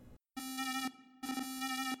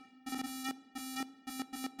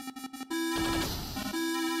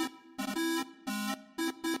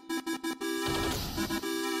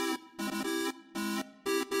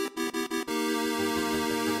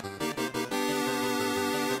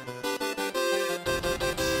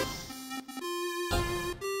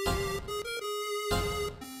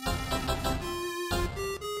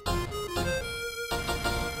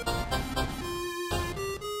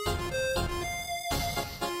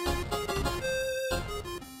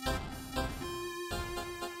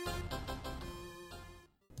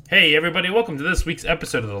Hey everybody, welcome to this week's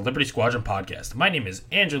episode of the Liberty Squadron podcast. My name is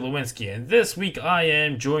Andrew Lewinsky, and this week I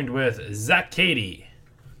am joined with Zach Cady.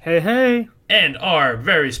 Hey, hey. And our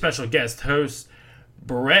very special guest host,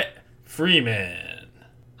 Brett Freeman.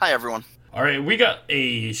 Hi everyone. Alright, we got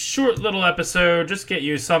a short little episode, just to get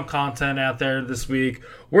you some content out there this week.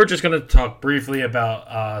 We're just going to talk briefly about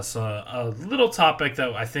a little topic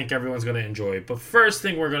that I think everyone's going to enjoy. But first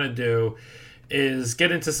thing we're going to do is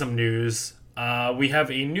get into some news. We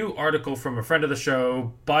have a new article from a friend of the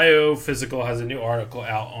show. Biophysical has a new article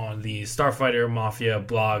out on the Starfighter Mafia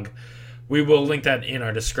blog. We will link that in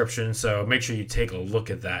our description, so make sure you take a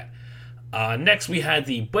look at that. Next, we had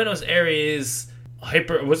the Buenos Aires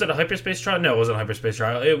was it a hyperspace trial? No, it wasn't a hyperspace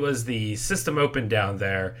trial. It was the System Open down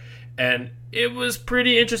there, and it was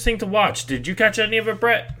pretty interesting to watch. Did you catch any of it,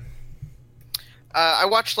 Brett? I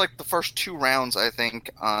watched like the first 2 rounds, I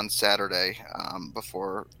think, on Saturday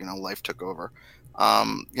before life took over.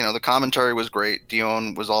 The commentary was great.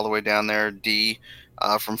 Dion was all the way down there. D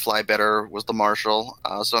from Fly Better was the marshal.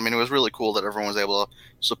 So it was really cool that everyone was able to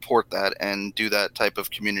support that and do that type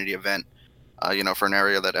of community event. For an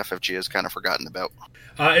area that FFG has kind of forgotten about.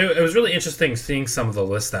 It was really interesting seeing some of the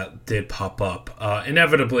lists that did pop up.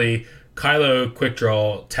 Inevitably, Kylo,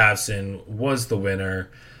 Quickdraw, Tavson was the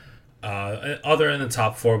winner. Other in the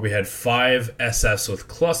top 4, we had 5 SFs with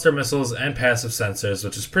cluster missiles and passive sensors,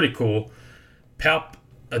 which is pretty cool. Palp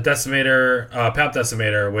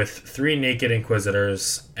Decimator with 3 Naked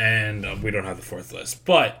Inquisitors, and we don't have the 4th list,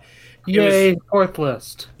 but Yay, 4th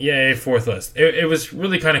list. Yay, 4th list. It was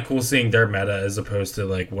really kind of cool seeing their meta as opposed to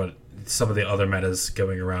like what some of the other metas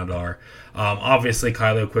going around are. Obviously,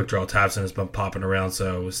 Kylo, Quickdraw, Tavson has been popping around,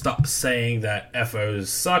 so stop saying that FOs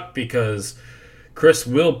suck because Chris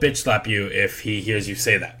will bitch slap you if he hears you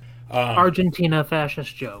say that. Argentina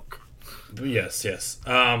fascist joke. Yes.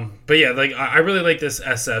 But yeah, like I really like this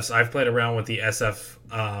SFs. I've played around with the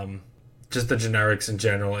SF, just the generics in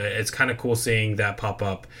general. It's kind of cool seeing that pop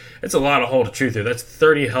up. It's a lot of hold of truth through. That's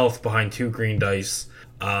 30 health behind 2 green dice,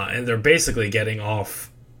 and they're basically getting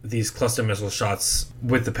off these cluster missile shots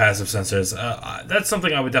with the passive sensors. That's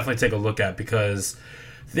something I would definitely take a look at because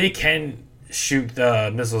they can shoot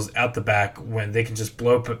the missiles out the back when they can just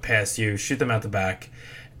blow past you, shoot them out the back,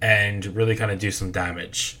 and really kind of do some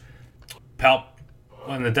damage. Palp,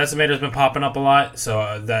 and the Decimator's been popping up a lot,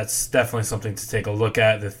 so that's definitely something to take a look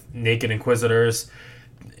at. The Naked Inquisitors,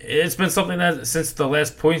 it's been something that since the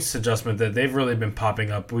last points adjustment that they've really been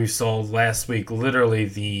popping up. We saw last week literally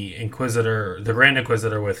the Grand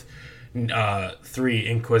Inquisitor with 3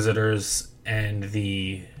 Inquisitors and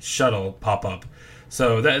the shuttle pop up.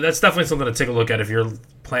 So that's definitely something to take a look at if you're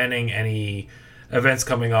planning any events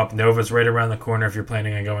coming up. Nova's right around the corner if you're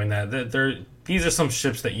planning on going that. These are some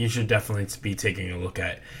ships that you should definitely be taking a look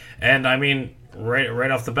at. And right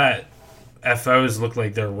off the bat, FOs look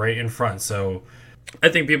like they're right in front. So I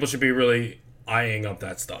think people should be really eyeing up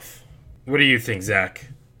that stuff. What do you think, Zach?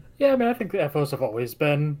 Yeah, I think the FOs have always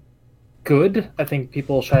been good. I think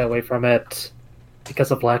people shy away from it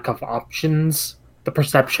because of lack of options. The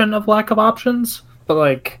perception of lack of options.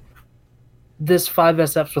 But, this 5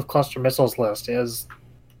 SFs with cluster missiles list is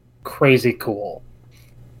crazy cool.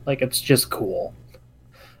 It's just cool.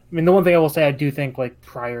 The one thing I will say, I do think,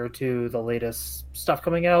 prior to the latest stuff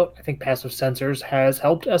coming out, I think passive sensors has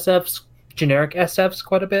helped SFs, generic SFs,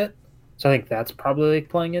 quite a bit. So I think that's probably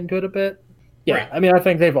playing into it a bit. Yeah, right. I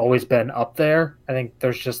think they've always been up there. I think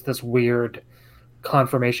there's just this weird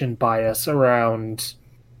confirmation bias around,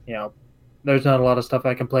 there's not a lot of stuff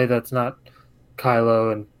I can play that's not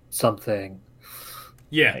Kylo and something.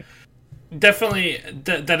 Yeah, definitely.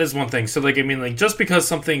 That is one thing. So, just because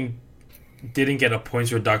something didn't get a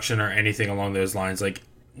points reduction or anything along those lines,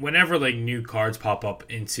 whenever new cards pop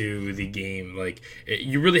up into the game,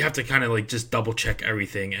 you really have to kind of just double check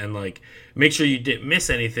everything and make sure you didn't miss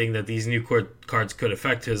anything that these new cards could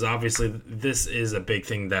affect. Because obviously, this is a big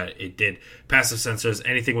thing that it did. Passive sensors,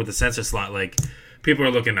 anything with the sensor slot, people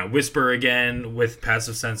are looking at Whisper again with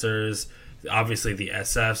passive sensors. Obviously, the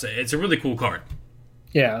SFs. It's a really cool card.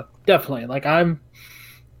 Yeah, definitely. I'm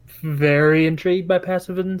very intrigued by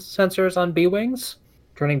passive sensors on B-Wings.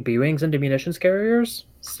 Turning B-Wings into munitions carriers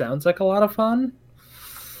sounds like a lot of fun.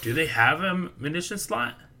 Do they have a munitions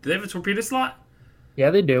slot? Do they have a torpedo slot? Yeah,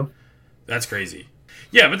 they do. That's crazy.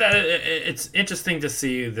 Yeah, but it's interesting to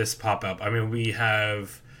see this pop up. We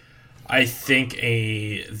have, I think,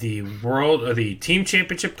 the World or the Team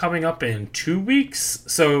Championship coming up in 2 weeks.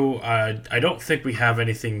 So I don't think we have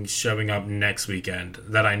anything showing up next weekend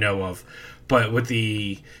that I know of. But with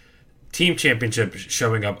the team championship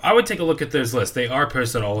showing up, I would take a look at those lists. They are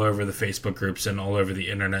posted all over the Facebook groups and all over the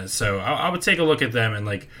internet. So I would take a look at them and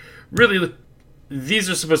like really, these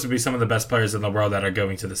are supposed to be some of the best players in the world that are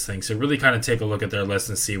going to this thing. So really kind of take a look at their list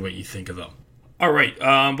and see what you think of them. All right.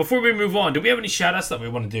 Before we move on, do we have any shout-outs that we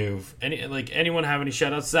want to do? Anyone have any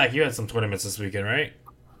shout-outs? Zach, you had some tournaments this weekend, right?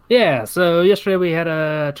 Yeah, so yesterday we had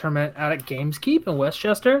a tournament out at Gameskeep in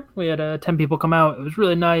Westchester. We had 10 people come out. It was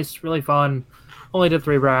really nice, really fun. Only did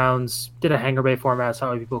 3 rounds. Did a Hangar Bay format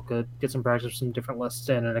so people could get some practice from different lists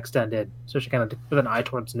in and extended. So she kind of with an eye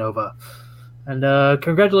towards Nova. And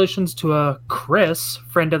congratulations to Chris,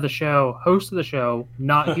 friend of the show, host of the show,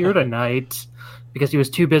 not here tonight because he was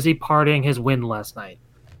too busy partying his win last night.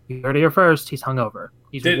 You heard it here first. He's hungover.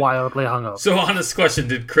 He's wildly hungover. So, honest question,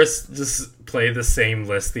 did Chris just play the same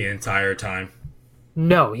list the entire time?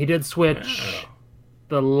 No, he did switch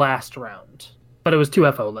the last round. But it was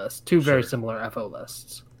 2 FO lists. 2 very similar FO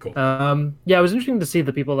lists. Cool. Yeah, it was interesting to see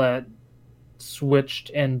the people that switched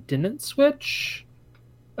and didn't switch.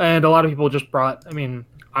 And a lot of people just brought... I mean,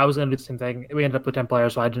 I was going to do the same thing. We ended up with 10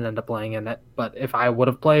 players, so I didn't end up playing in it. But if I would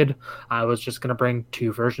have played, I was just going to bring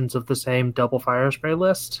 2 versions of the same double fire spray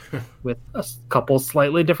list with a couple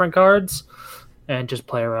slightly different cards and just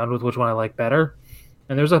play around with which one I like better.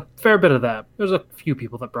 And there's a fair bit of that. There's a few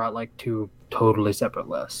people that brought like 2 totally separate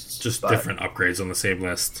lists. Just different upgrades on the same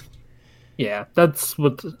list. Yeah, that's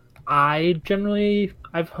what I've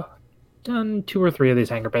done 2 or 3 of these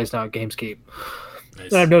Hangar Bays now at Gameskeep.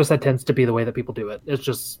 Nice. And I've noticed that tends to be the way that people do it. It's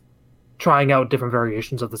just trying out different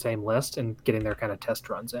variations of the same list and getting their kind of test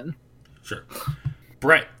runs in. Sure.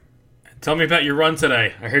 Brett, tell me about your run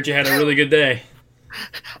today. I heard you had a really good day.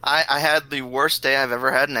 I had the worst day I've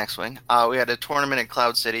ever had in X-Wing. We had a tournament in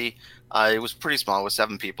Cloud City. It was pretty small. It was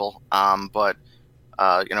 7 people. But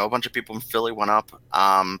a bunch of people from Philly went up.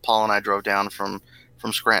 Paul and I drove down from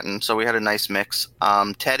Scranton, so we had a nice mix.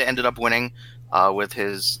 Ted ended up winning with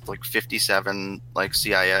his 57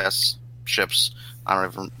 CIS ships. I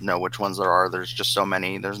don't even know which ones there are. There's just so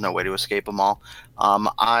many. There's no way to escape them all.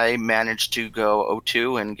 I managed to go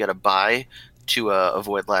 0-2 and get a bye to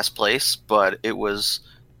avoid last place, but it was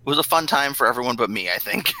a fun time for everyone but me, I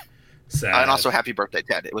think. Sad. And also happy birthday,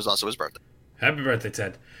 Ted. It was also his birthday. Happy birthday,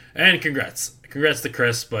 Ted. And congrats. Congrats to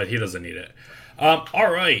Chris, but he doesn't need it.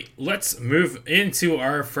 All right, let's move into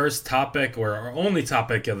our first topic, or our only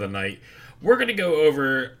topic of the night. We're going to go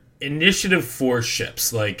over Initiative 4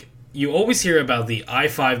 ships. You always hear about the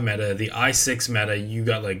I-5 meta, the I-6 meta. You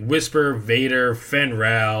got Whisper, Vader, Fenn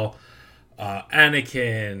Rau,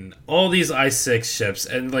 Anakin, all these I-6 ships,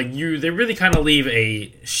 and they really kind of leave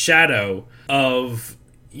a shadow of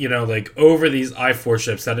over these I-4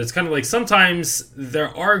 ships that it's kind of sometimes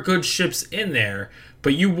there are good ships in there,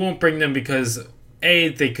 but you won't bring them because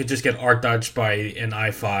they could just get arc dodged by an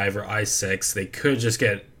I-5 or I-6. They could just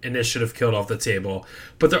get initiative killed off the table.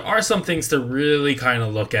 But there are some things to really kind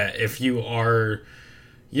of look at if you are,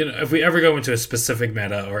 if we ever go into a specific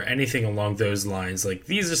meta or anything along those lines.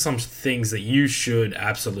 These are some things that you should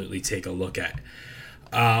absolutely take a look at.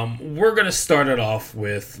 We're going to start it off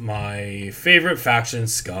with my favorite faction,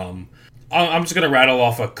 Scum. I'm just going to rattle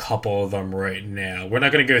off a couple of them right now. We're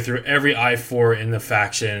not going to go through every I-4 in the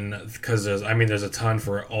faction because there's a ton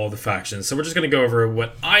for all the factions. So we're just going to go over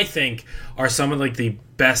what I think are some of the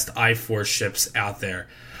best I-4 ships out there.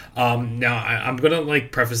 Now, I'm going to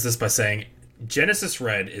preface this by saying Genesis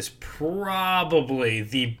Red is probably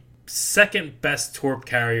the second best torp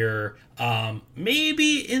carrier,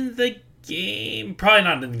 maybe in the game. Probably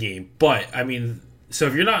not in the game, but so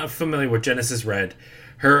if you're not familiar with Genesis Red,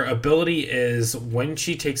 her ability is when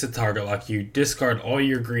she takes a target lock, you discard all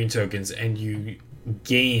your green tokens and you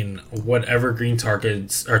gain whatever green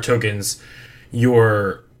targets or tokens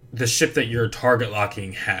the ship that you're target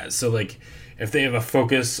locking has. So if they have a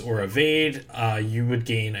focus or evade, you would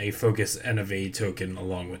gain a focus and evade token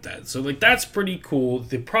along with that. So that's pretty cool.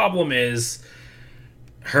 The problem is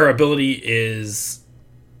her ability is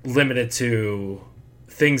limited to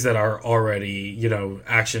things that are already,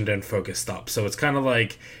 actioned and focused up. So it's kind of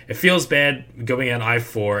it feels bad going at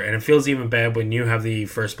I-4, and it feels even bad when you have the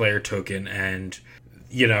first player token and,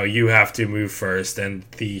 you have to move first, and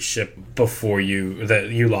the ship before you that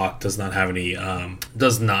you lock does not have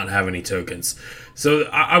any tokens. So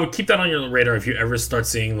I would keep that on your radar if you ever start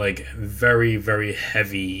seeing very, very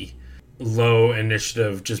heavy, low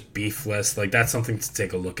initiative, just beef list. That's something to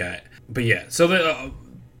take a look at. But yeah, so the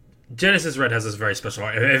Genesis Red has this very special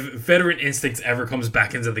art. If Veteran Instincts ever comes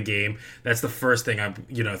back into the game, that's the first thing I'm,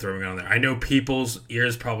 throwing on there. I know people's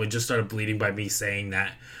ears probably just started bleeding by me saying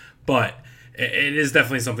that, but it is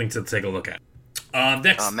definitely something to take a look at.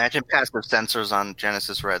 Next, Imagine passive sensors on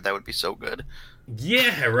Genesis Red. That would be so good.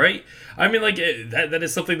 yeah, right. I mean, like that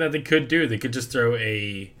is something that they could do. They could just throw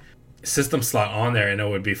a system slot on there, and it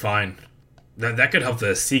would be fine. That could help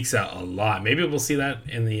the Seeks out a lot. Maybe we'll see that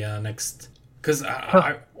in the next. Because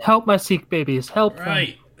help my Seek babies, help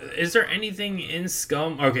right. Is there anything in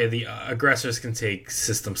Scum? Okay, the aggressors can take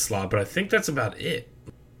system slot, but I think that's about it.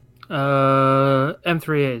 them.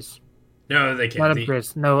 M3As. No, they can't. Not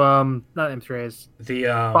M3As. No, not M3As. The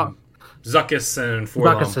Zuckuss and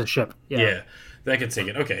Forlom. Zuckuss' ship. Yeah, that can take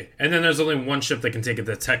it. Okay, and then there's only one ship that can take it.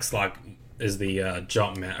 The tech slot is the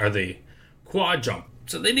jump man or the quad jump.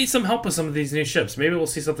 So they need some help with some of these new ships. Maybe we'll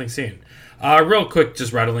see something soon. Real quick,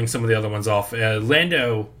 just rattling some of the other ones off.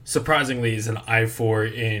 Lando, surprisingly, is an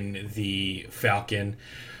I4 in the Falcon.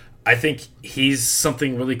 I think he's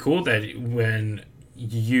something really cool that when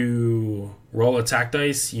you roll attack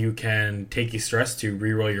dice, you can take your stress to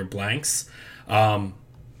reroll your blanks.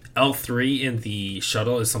 L3 in the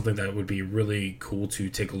shuttle is something that would be really cool to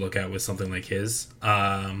take a look at with something like his,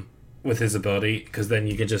 with his ability, because then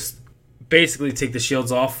you can just basically take the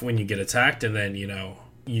shields off when you get attacked, and then,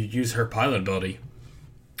 you use her pilot ability.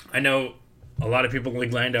 I know a lot of people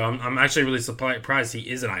like Lando. I'm actually really surprised he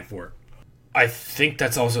is an I4. I think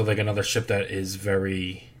that's also like another ship that is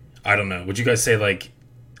very, I don't know. Would you guys say like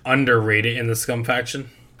underrated in the Scum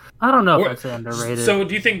faction? I don't know if I'd say underrated. So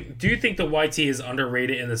do you think the YT is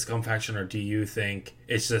underrated in the Scum faction, or do you think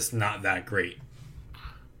it's just not that great?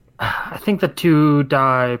 I think the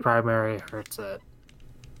 2-die primary hurts it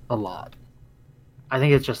a lot. I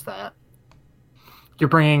think it's just that. You're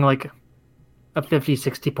bringing like a 50,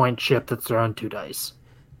 60 point ship that's throwing 2 dice.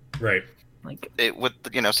 Right. Like with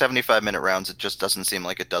 75-minute rounds, it just doesn't seem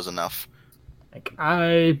like it does enough. Like,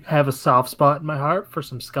 I have a soft spot in my heart for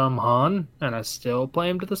some Scum Han, and I still play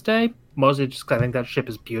him to this day. Mostly just because I think that ship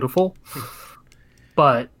is beautiful.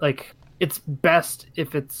 But, like, it's best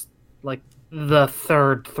if it's, like, the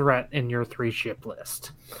third threat in your 3-ship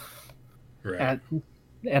list. Right.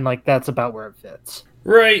 And, like, that's about where it fits.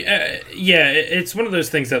 Right. Yeah, it's one of those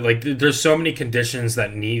things that, like, there's so many conditions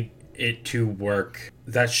that need it to work,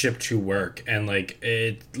 that ship to work, and like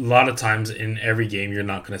a lot of times in every game you're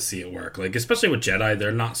not going to see it work, like especially with Jedi.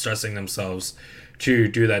 They're not stressing themselves to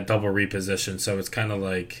do that double reposition, so it's kind of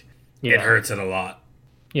like it hurts it a lot.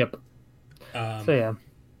 Yep. So yeah,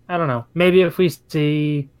 I don't know, maybe if we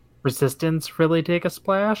see Resistance really take a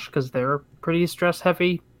splash, because they're a pretty stress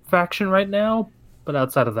heavy faction right now, but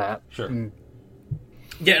outside of that, sure.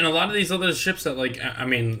 Yeah, and a lot of these other ships that, like, I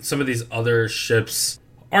mean, some of these other ships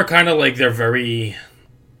are kind of like, they're very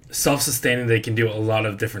self-sustaining. They can do a lot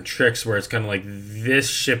of different tricks, where it's kind of like this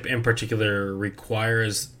ship in particular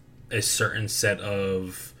requires a certain set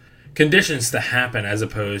of conditions to happen, as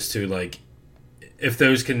opposed to, like, if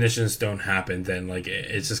those conditions don't happen, then, like,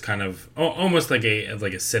 it's just kind of almost like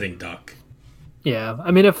a sitting duck. Yeah,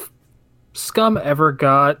 I mean, if Scum ever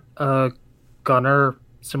got a gunner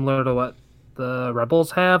similar to what the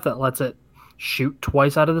Rebels have that lets it shoot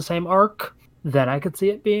twice out of the same arc, then I could see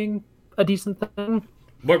it being a decent thing.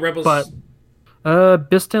 What Rebels? But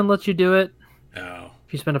Bistan lets you do it. Oh.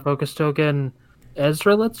 If you spend a focus token,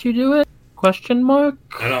 Ezra lets you do it? Question mark?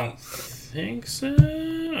 I don't think so.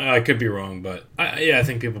 I could be wrong, but I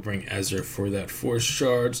think people bring Ezra for that Force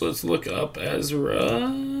charge. Let's look up Ezra.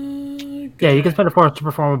 Yeah, you can spend a force to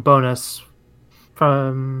perform a bonus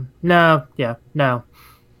from... No. No.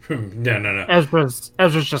 Ezra's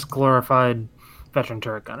just glorified veteran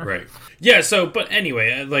turret gunner. Right. Yeah, so, but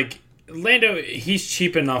anyway, like, Lando, he's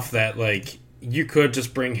cheap enough that, like, you could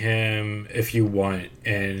just bring him if you want,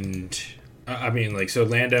 and, I mean, like, so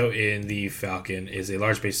Lando in the Falcon is a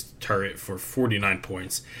large base turret for 49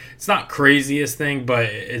 points. It's not craziest thing, but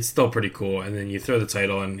it's still pretty cool, and then you throw the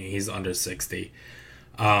title, and he's under 60.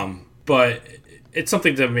 But it's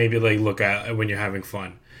something to maybe, like, look at when you're having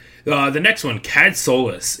fun. The next one, Cad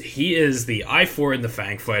Solus. He is the I4 in the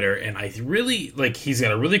Fang Fighter, and I really, like, he's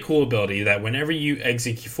got a really cool ability that whenever you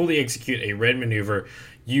fully execute a red maneuver,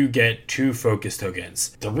 you get 2 focus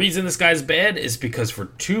tokens. The reason this guy's bad is because for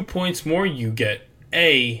 2 points more, you get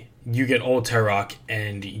Old Terok,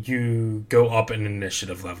 and you go up an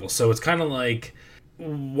initiative level. So it's kind of like,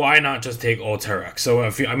 why not just take Old Terok? So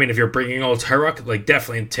if you're bringing Old Terok, like,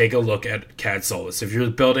 definitely take a look at Cad Solus. If you're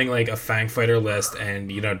building like a Fang Fighter list and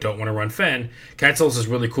don't want to run Fen, Cad Solus is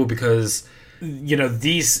really cool because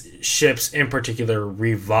these ships in particular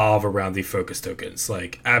revolve around the focus tokens.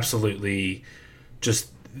 Like, absolutely, just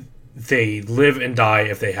they live and die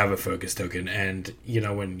if they have a focus token. And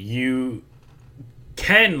when you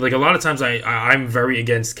can, like, a lot of times I'm very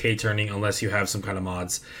against K turning unless you have some kind of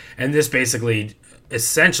mods, and this basically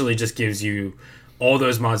essentially just gives you all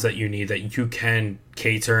those mods that you need that you can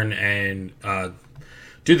K-turn and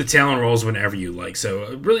do the Talon rolls whenever you like.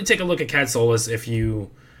 So really take a look at Cat Solus if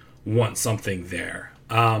you want something there.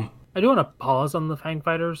 I do want to pause on the Fang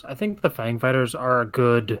Fighters. I think the Fang Fighters are a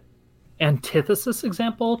good antithesis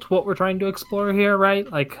example to what we're trying to explore here, right?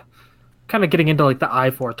 Like, kind of getting into like the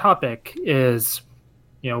I4 topic is,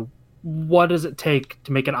 what does it take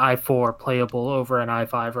to make an I4 playable over an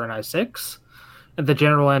I5 or an I6? And the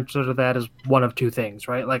general answer to that is one of two things,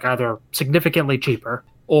 right? Like either significantly cheaper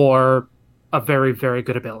or a very, very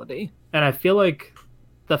good ability. And I feel like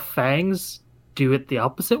the Fangs do it the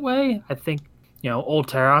opposite way. I think, Old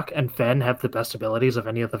Tarok and Fen have the best abilities of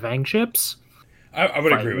any of the Fang ships. I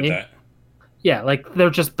would agree with that. Yeah, like they're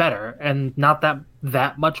just better and not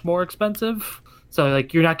that much more expensive. So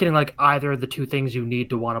like you're not getting like either of the two things you need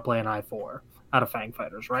to want to play an I4 out of Fang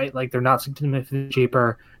Fighters, right? Like they're not significantly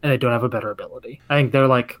cheaper and they don't have a better ability. I think they're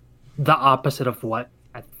like the opposite of what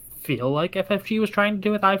I feel like FFG was trying to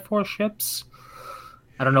do with I4 ships.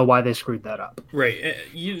 I don't know why they screwed that up. Right.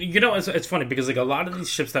 It's funny because like a lot of these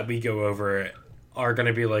ships that we go over are going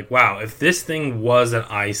to be like, wow, if this thing was an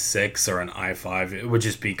I6 or an I5, it would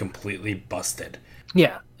just be completely busted.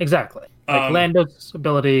 Yeah, exactly. Like Lando's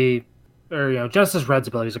ability, or Genesis Red's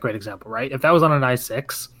ability is a great example, right? If that was on an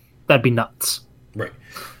I6, that'd be nuts. Right.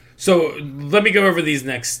 So let me go over these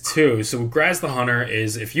next two. So Graz the Hunter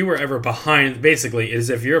is if you were ever behind, basically, is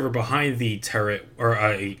if you're ever behind the turret or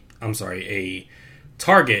a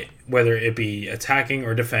target, whether it be attacking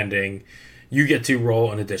or defending, you get to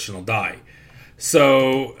roll an additional die.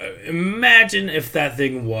 So imagine if that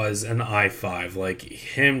thing was an I5, like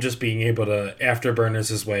him just being able to afterburners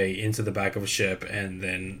his way into the back of a ship and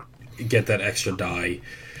then get that extra die.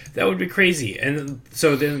 That would be crazy. And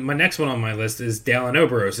so then my next one on my list is Dalen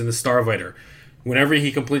Oberos in the Starfighter. Whenever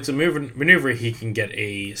he completes a maneuver, he can get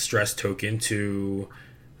a stress token to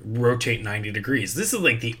rotate 90 degrees. This is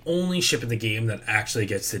like the only ship in the game that actually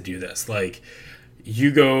gets to do this. Like, you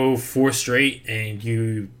go 4 straight and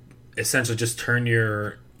you essentially just turn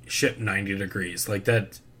your ship 90 degrees. Like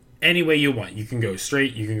that, any way you want. You can go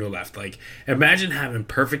straight, you can go left. Like, imagine having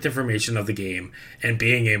perfect information of the game and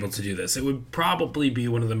being able to do this. It would probably be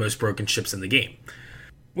one of the most broken ships in the game.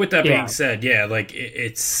 With that being said, yeah, like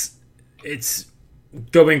it's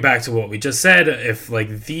going back to what we just said. If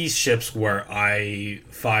like these ships were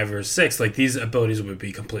I5 or 6, like these abilities would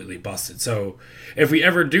be completely busted. So if we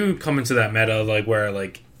ever do come into that meta, like where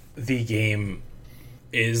like the game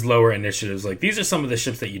is lower initiatives, like these are some of the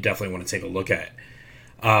ships that you definitely want to take a look at.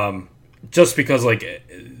 Just because like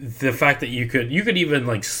the fact that you could even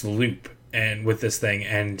like sloop and with this thing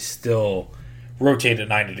and still rotate at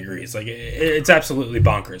 90 degrees, like it's absolutely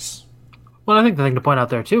bonkers. Well, I think the thing to point out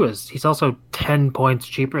there too is he's also 10 points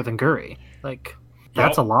cheaper than Guri. Like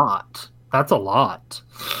that's a lot. That's a lot.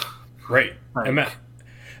 Right. Like,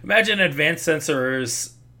 imagine Advanced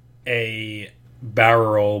Sensors a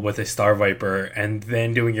barrel roll with a Star Viper and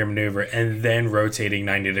then doing your maneuver and then rotating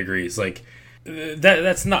 90 degrees. Like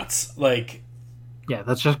that's nuts. Like, yeah,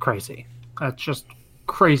 that's just crazy. That's just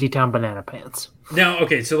crazy town banana pants. Now,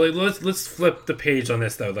 okay, so like let's flip the page on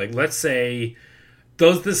this though. Like, let's say,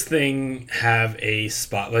 does this thing have a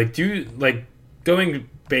spot? Like, going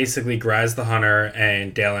basically Graz the Hunter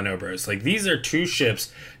and Dalen Oberos. Like, these are two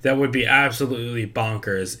ships that would be absolutely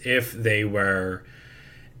bonkers if they were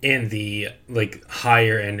in the like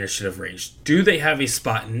higher initiative range. Do they have a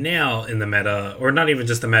spot now in the meta, or not even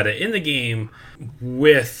just the meta, in the game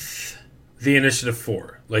with the initiative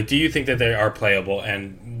 4? Like, do you think that they are playable,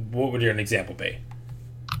 and what would your example be?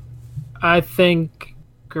 I think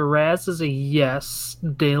Graz is a yes,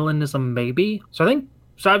 Dalen is a maybe. So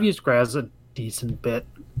I've used Graz a decent bit,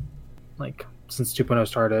 like since 2.0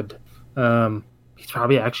 started. He's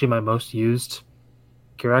probably actually my most used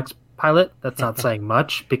Kirax pilot. That's not saying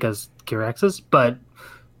much because Kirax's, but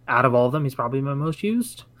out of all of them, he's probably my most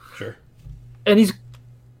used. Sure. And he's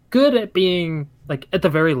good at being, like, at the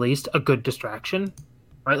very least, a good distraction,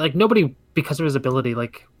 right? Like, nobody, because of his ability,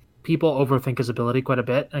 like, people overthink his ability quite a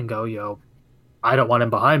bit and go, I don't want him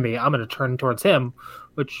behind me. I'm going to turn towards him,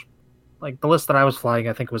 which, like, the list that I was flying,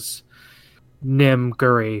 I think, was Nim,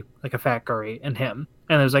 Guri, like a fat Guri, and him.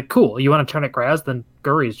 And it was like, cool, you want to turn at Graz? Then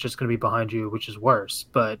Guri's just going to be behind you, which is worse,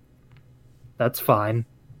 but that's fine.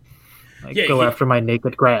 Go after my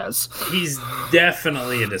naked Graz. He's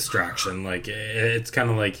definitely a distraction. Like, it's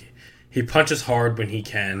kind of like he punches hard when he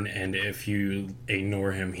can, and if you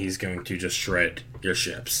ignore him, he's going to just shred your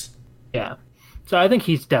ships. Yeah. So I think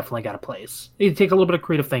he's definitely got a place. He takes a little bit of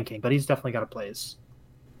creative thinking, but he's definitely got a place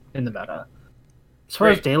in the meta. As far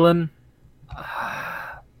as Dalen,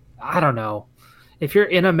 I don't know. If you're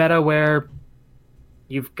in a meta where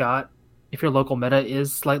you've got, if your local meta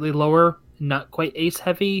is slightly lower, not quite ace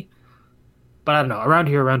heavy, but I don't know, around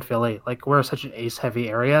here, around Philly, like we're such an ace heavy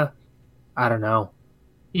area, I don't know.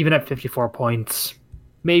 Even at 54 points,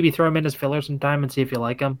 maybe throw him in as filler sometime and see if you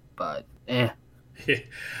like him, but eh.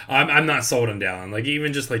 I'm not sold him down. Like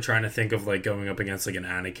even just like trying to think of like going up against like an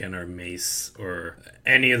Anakin or Mace or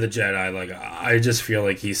any of the Jedi. Like I just feel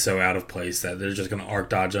like he's so out of place that they're just gonna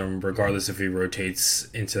arc dodge him regardless if he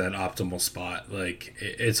rotates into that optimal spot. Like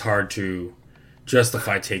it's hard to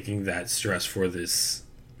justify taking that stress for this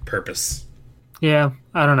purpose. Yeah,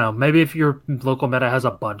 I don't know. Maybe if your local meta has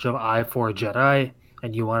a bunch of I4 Jedi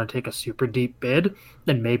and you want to take a super deep bid,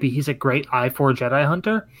 then maybe he's a great I4 Jedi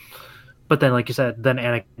hunter. But then, like you said, then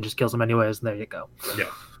Anakin just kills him anyways, and there you go.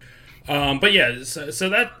 Yeah. But yeah, so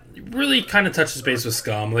that really kind of touches base with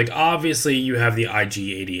Scum. Like, obviously, you have the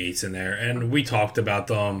IG-88s in there, and we talked about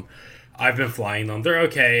them. I've been flying them. They're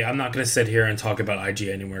okay. I'm not going to sit here and talk about IG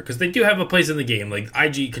anymore, because they do have a place in the game. Like,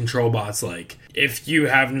 IG control bots, like, if you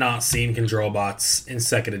have not seen control bots in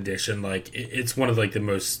 2nd edition, like, it's one of, like, the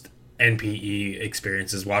most NPE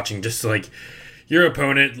experiences watching just, like, your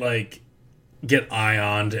opponent, like, get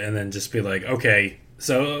ioned and then just be like, okay,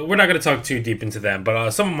 so we're not going to talk too deep into them,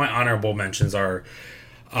 but some of my honorable mentions are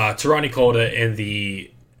Tirani Kolda in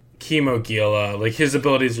the Chemo Gila. Like, his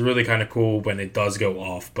ability is really kind of cool when it does go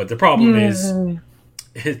off, but the problem is,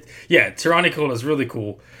 Tirani Kolda is really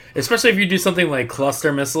cool, especially if you do something like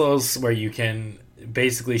cluster missiles where you can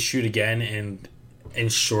basically shoot again and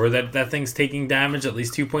ensure that that thing's taking damage, at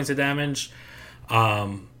least 2 points of damage.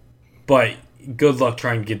 But good luck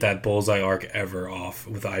trying to get that bullseye arc ever off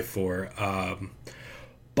with I4.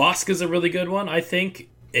 Bosk is a really good one, I think.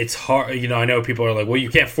 It's hard, I know people are like, well,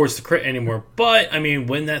 you can't force the crit anymore, but, I mean,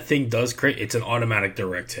 when that thing does crit, it's an automatic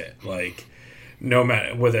direct hit. Like, no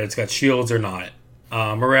matter whether it's got shields or not.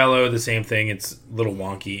 Morello, the same thing, it's a little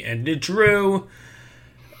wonky. And Drew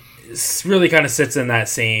really kind of sits in that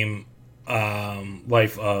same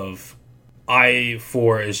life of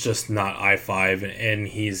I4 is just not I5, and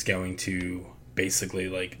he's going to basically,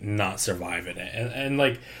 like, not survive in it. And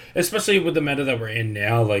like, especially with the meta that we're in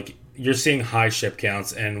now, like, you're seeing high ship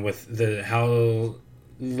counts, and with how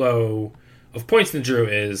low of points Drew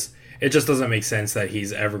is, it just doesn't make sense that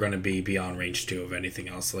he's ever going to be beyond range 2 of anything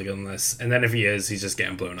else. Like, unless, and then if he is, he's just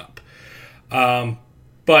getting blown up.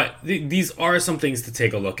 But these are some things to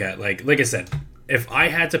take a look at. Like I said, if I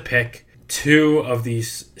had to pick 2 of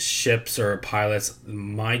these ships or pilots,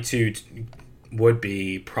 my 2 would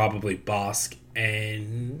be probably Bosk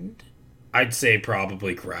and I'd say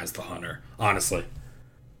probably Graz the Hunter, honestly.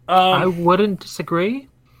 I wouldn't disagree.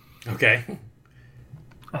 Okay.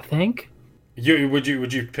 I think. Would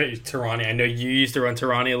you pick Tirani? I know you used to run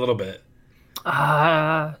Tirani a little bit.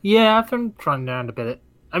 Yeah, I've been trying around a bit.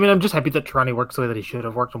 I mean, I'm just happy that Tirani works the way that he should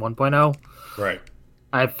have worked in 1.0. Right.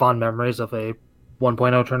 I have fond memories of a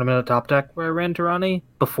 1.0 tournament at Top Deck where I ran Tirani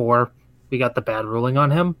before we got the bad ruling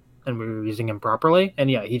on him and we were using him properly. And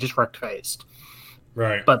yeah, he just wrecked faced.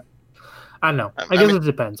 Right. But I don't know. I guess it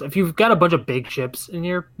depends. If you've got a bunch of big ships in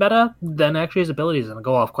your meta, then actually his ability is going to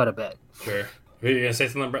go off quite a bit. Sure. Are you going to say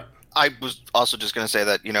something, Brett? I was also just going to say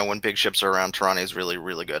that, when big ships are around, Tirani is really,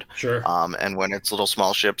 really good. Sure. And when it's little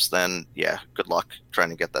small ships, then, yeah, good luck trying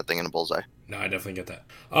to get that thing in a bullseye. No, I definitely get that.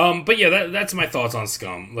 But yeah, that's my thoughts on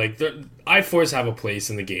Scum. Like, I4s have a place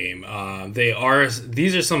in the game.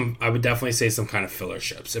 These are some, I would definitely say, some kind of filler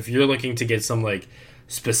ships. If you're looking to get some, like,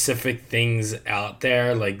 specific things out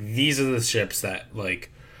there, like, these are the ships that, like,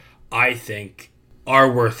 I think are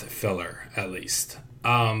worth filler, at least.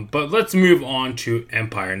 But let's move on to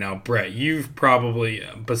Empire. Now, Brett, you've probably,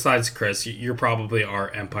 besides Chris, you're probably our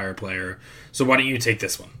Empire player. So why don't you take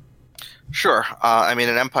this one? Sure. I mean,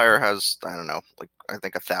 an Empire has, I don't know, like, I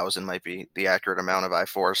think 1,000 might be the accurate amount of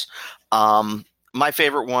I4s. My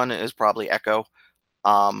favorite one is probably Echo.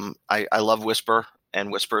 I love Whisper,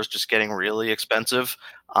 and Whisper is just getting really expensive.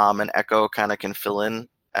 And Echo kind of can fill in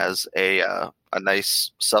as a nice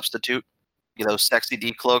substitute. Sexy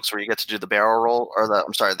decloaks where you get to do the barrel roll, or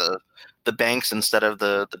the banks instead of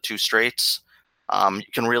the 2 straights. You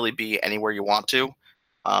can really be anywhere you want to.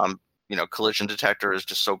 Collision detector is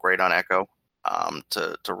just so great on Echo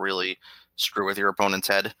to really screw with your opponent's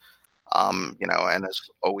head. And as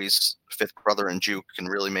always, Fifth Brother and Juke can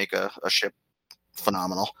really make a ship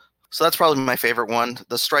phenomenal. So that's probably my favorite one.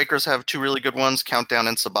 The Strikers have 2 really good ones, Countdown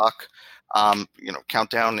and Sabak.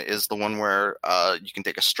 Countdown is the one where you can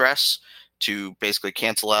take a stress to basically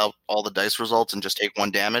cancel out all the dice results and just take 1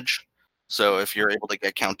 damage. So if you're able to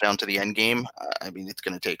get Countdown to the end game, it's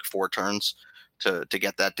going to take 4 turns to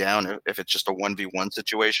get that down if it's just a 1v1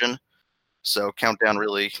 situation. So Countdown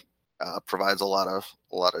really provides a lot of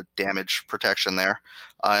damage protection there.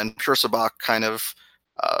 And Pure Sabak kind of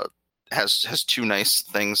has two nice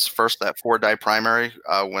things. First, that 4-die primary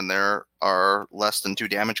when there are less than 2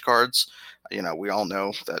 damage cards. We all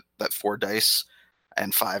know that 4 dice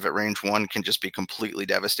and 5 at range 1 can just be completely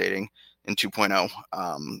devastating in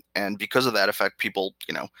 2.0. And because of that effect, people,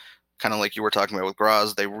 kind of like you were talking about with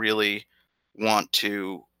Graz, they really want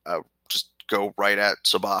to just go right at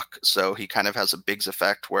Sabak. So he kind of has a Biggs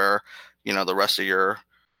effect where, the rest of your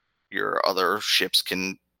other ships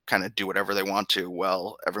can kind of do whatever they want to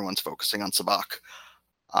while everyone's focusing on Sabak.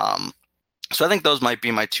 So I think those might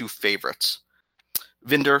be my 2 favorites.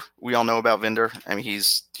 Vinder, we all know about Vinder. I mean,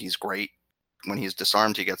 he's great. When he's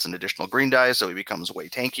disarmed, he gets an additional green die, so he becomes way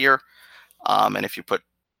tankier. And if you put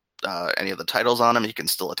any of the titles on him, he can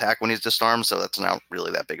still attack when he's disarmed, so that's not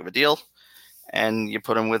really that big of a deal. And you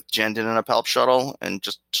put him with Jendon and a Palp Shuttle and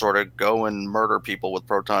just sort of go and murder people with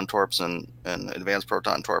Proton Torps and advanced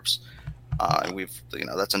Proton Torps. And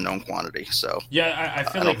that's a known quantity. So yeah, I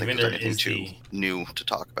feel like Vinder is too new to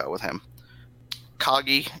talk about with him.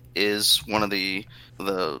 Kagi is one of the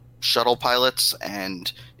shuttle pilots,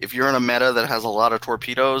 and if you're in a meta that has a lot of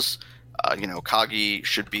torpedoes, Kagi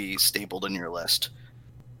should be stapled in your list.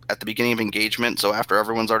 At the beginning of engagement, so after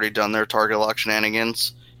everyone's already done their target lock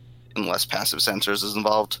shenanigans, unless passive sensors is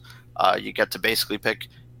involved, you get to basically pick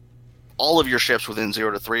all of your ships within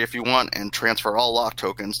 0 to 3 if you want, and transfer all lock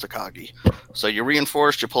tokens to Kagi. So you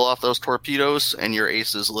reinforced, you pull off those torpedoes, and your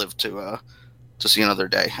aces live to see another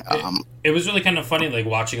day. It was really kind of funny, like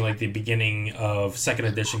watching like the beginning of 2nd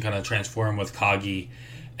edition kind of transform with Kagi,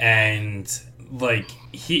 and like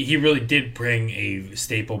he really did bring a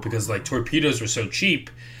staple because like torpedoes were so cheap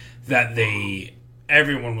that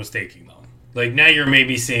everyone was taking them. Like now you're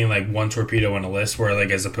maybe seeing like 1 torpedo in a list, where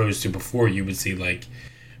like as opposed to before you would see like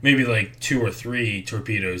maybe like 2 or 3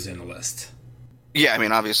 torpedoes in a list. Yeah, I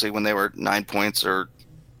mean obviously when they were 9 points or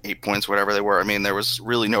 8 points, whatever they were, I mean there was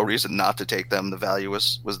really no reason not to take them. The value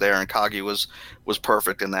was there, and Kagi was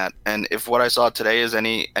perfect in that. And if what I saw today is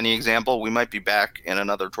any example, we might be back in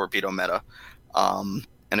another torpedo meta. And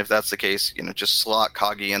if that's the case, just slot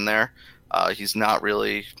Kagi in there. He's not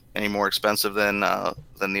really any more expensive than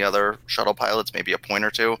the other shuttle pilots, maybe a point or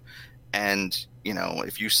 2. And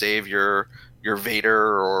if you save your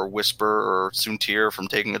Vader or Whisper or Soontir from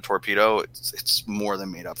taking a torpedo, it's more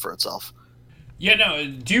than made up for itself. Yeah, no.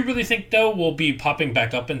 Do you really think though we'll be popping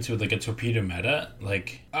back up into like a torpedo meta?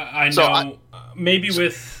 Like I know maybe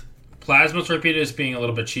with plasma torpedoes being a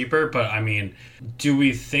little bit cheaper, but I mean, do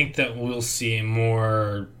we think that we'll see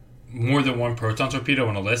more than 1 proton torpedo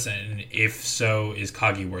on a list? And if so, is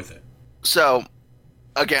Kagi worth it? So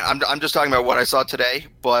again, I'm just talking about what I saw today,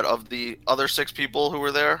 but of the other 6 people who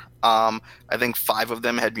were there, I think 5 of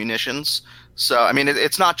them had munitions. So, I mean,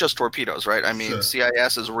 it's not just torpedoes, right? I mean, sure.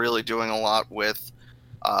 CIS is really doing a lot with,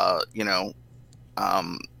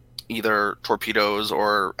 either torpedoes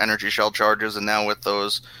or energy shell charges, and now with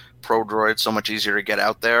those pro droids, so much easier to get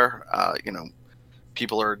out there.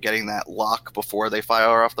 People are getting that lock before they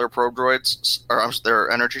fire off their pro droids, or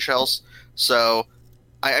their energy shells. So,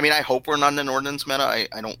 I mean, I hope we're not in an ordnance meta.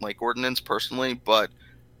 I don't like ordnance personally, but,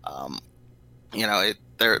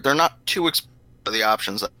 they're not too expensive for the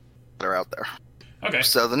options that are out there. Okay.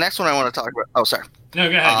 So the next one I want to talk about. Oh, sorry. No,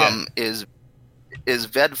 go ahead. Is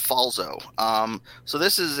Ved Falzo. So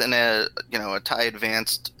this is a TIE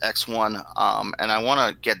Advanced X1, and I want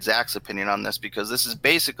to get Zach's opinion on this because this is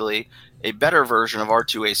basically a better version of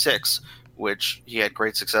R2A6, which he had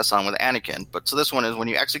great success on with Anakin. But so this one is when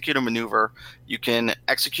you execute a maneuver, you can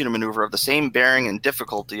execute a maneuver of the same bearing and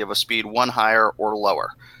difficulty of a speed 1 higher or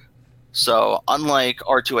lower. So unlike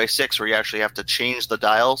R2A6, where you actually have to change the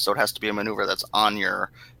dial, so it has to be a maneuver that's on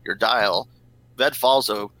your dial, Ved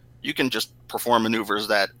Falzo, you can just perform maneuvers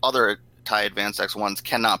that other TIE Advanced X1s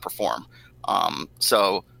cannot perform.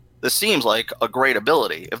 So this seems like a great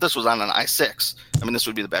ability. If this was on an I6, I mean, this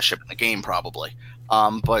would be the best ship in the game probably.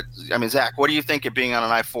 But, I mean, Zach, what do you think of being on an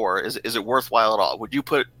I4? Is it worthwhile at all? Would you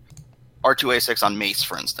put R2A6 on Mace,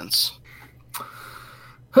 for instance?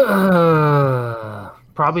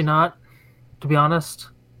 Probably not, to be honest.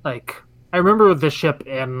 Like, I remember this ship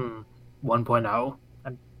in 1.0,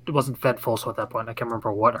 and it wasn't Ved Falzo at that point. I can't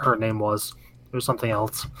remember what her name was. It was something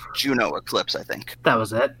else. Juno Eclipse, I think. That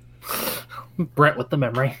was it. Brett with the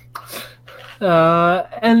memory.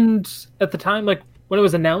 And at the time, like, when it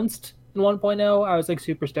was announced in 1.0, I was, like,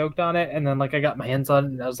 super stoked on it, and then, like, I got my hands on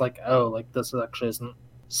it, and I was like, oh, like, this actually isn't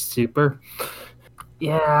super.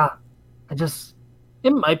 Yeah,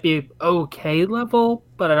 it might be okay level,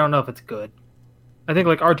 but I don't know if it's good. I think,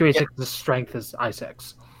 like, R2A6's strength is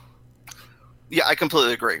I6. Yeah, I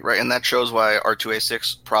completely agree, right? And that shows why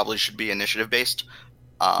R2A6 probably should be initiative based.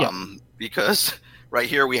 Because right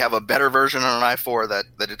here we have a better version on an i4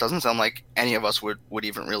 that it doesn't sound like any of us would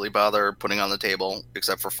even really bother putting on the table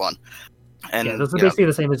except for fun. And yeah, this is basically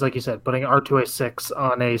the same as, like you said, putting R2A6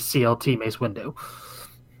 on a CLT Mace Windu.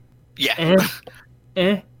 Yeah.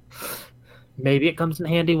 Maybe it comes in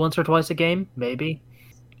handy once or twice a game. Maybe.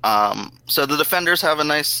 So the defenders have a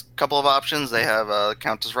nice couple of options. They have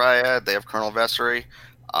Countess Ryad, they have Colonel Vessery,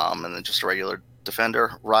 and then just a regular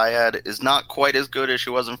defender. Ryad is not quite as good as she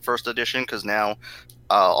was in first edition because now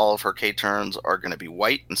all of her K turns are going to be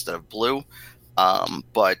white instead of blue.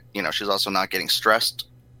 But she's also not getting stressed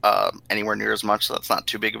anywhere near as much, so that's not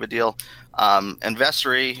too big of a deal. And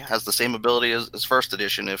Vessery has the same ability as first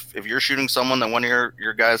edition. If you're shooting someone that one of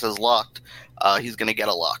your guys has locked, he's going to get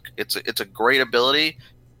a lock. It's a great ability.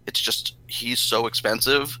 It's just he's so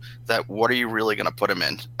expensive that what are you really going to put him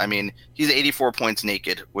in? I mean, he's 84 points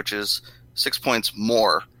naked, which is 6 points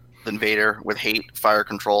more than Vader with hate, fire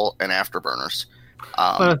control, and afterburners.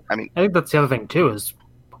 I think that's the other thing too, is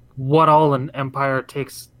what all an Empire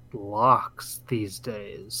takes locks these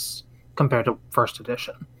days compared to first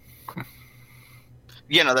edition.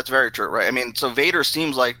 Yeah, no, that's very true, right? I mean, so Vader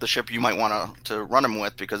seems like the ship you might want to run him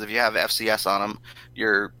with, because if you have FCS on him,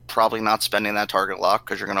 you're probably not spending that target lock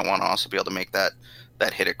because you're going to want to also be able to make that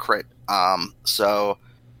hit a crit. So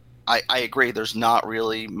I agree. There's not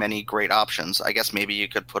really many great options. I guess maybe you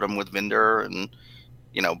could put him with Vinder, and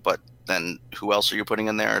but then who else are you putting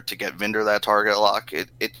in there to get Vinder that target lock?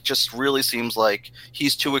 It just really seems like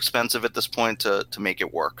he's too expensive at this point to make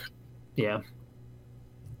it work. Yeah.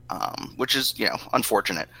 Which is,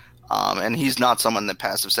 unfortunate. And he's not someone that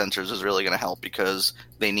passive sensors is really going to help, because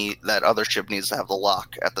that other ship needs to have the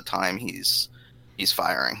lock at the time he's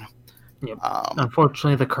firing. Yep.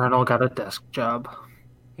 Unfortunately, the Colonel got a desk job.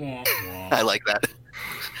 I like that.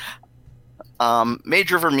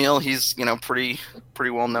 Major Vermeil, he's pretty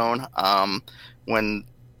well known. When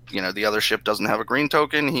the other ship doesn't have a green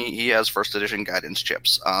token, he has first edition guidance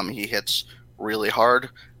chips. He hits really hard.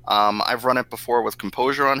 I've run it before with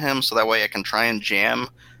Composure on him, so that way I can try and jam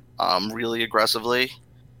really aggressively.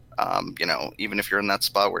 Even if you're in that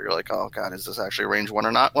spot where you're like, oh god, is this actually range 1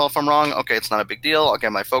 or not? Well, if I'm wrong, okay, it's not a big deal. I'll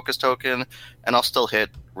get my focus token, and I'll still hit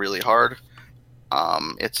really hard.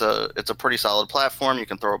 It's a pretty solid platform. You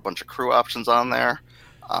can throw a bunch of crew options on there.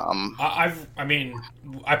 I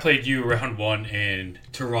played you round 1 in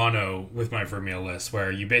Toronto with my Vermeil list,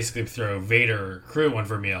 where you basically throw Vader crew on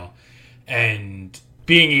Vermeil, and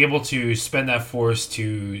being able to spend that force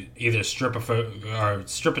to either strip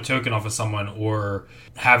a token off of someone or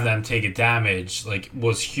have them take a damage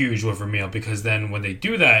was huge with Vermeil, because then when they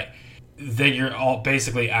do that, then you're all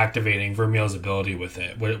basically activating Vermeil's ability with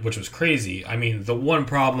it, which was crazy. I mean, the one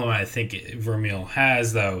problem I think Vermeil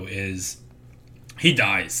has, though, is he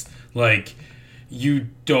dies. You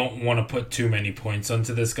don't want to put too many points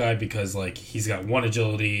onto this guy, because he's got 1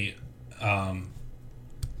 agility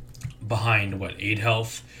behind 8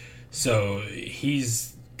 health, so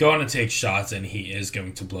he's going to take shots, and he is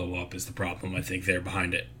going to blow up is the problem, I think, there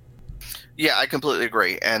behind it. Yeah, I completely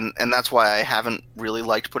agree, and that's why I haven't really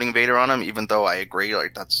liked putting Vader on him, even though I agree,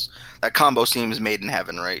 that combo seems made in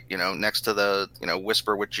heaven, right? Next to the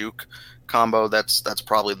Whisper with Juke combo, that's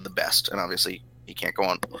probably the best, and obviously he can't go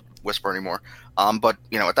on Whisper anymore. But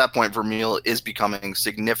at that point, Vermeil is becoming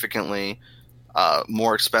significantly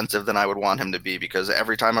more expensive than I would want him to be, because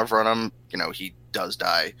every time I've run him, he does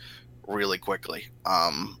die really quickly.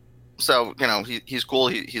 So he's cool.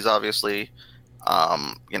 He's obviously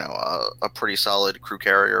a pretty solid crew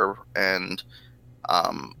carrier, and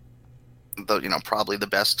probably the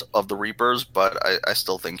best of the Reapers, but I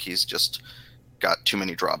still think he's just got too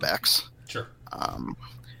many drawbacks. Sure.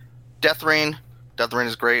 Death Rain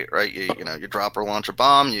is great, right? You drop or launch a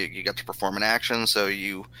bomb, you get to perform an action, so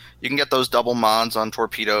you can get those double mods on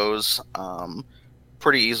torpedoes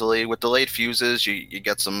pretty easily. With delayed fuses, you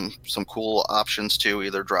get some cool options too,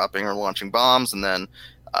 either dropping or launching bombs, and then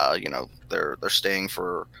they're staying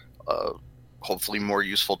for hopefully more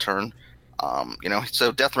useful turn.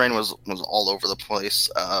 So Death Rain was all over the place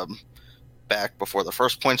back before the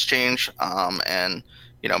first points change, and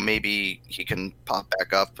maybe he can pop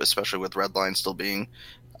back up, especially with Redline still being,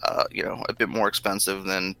 a bit more expensive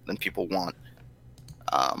than people want,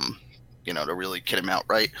 to really kid him out,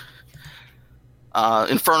 right?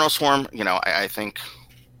 Inferno Swarm, I think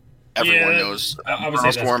everyone knows. I would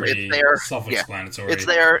say Swarm. It's there. Self-explanatory. Yeah, it's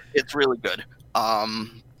there. It's really good.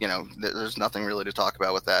 There's nothing really to talk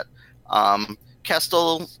about with that.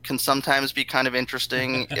 Kestel can sometimes be kind of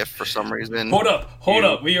interesting if for some reason... Hold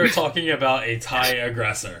up. We are talking about a TIE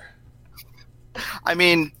aggressor. I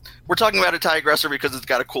mean, we're talking about a TIE Aggressor because it's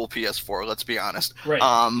got a cool PS4. Let's be honest. Right.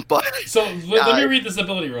 But so let me read this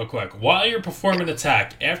ability real quick. While you perform an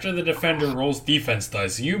attack, after the defender rolls defense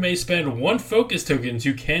dice, you may spend 1 focus token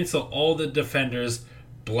to cancel all the defender's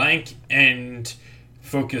blank and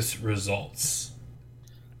focus results.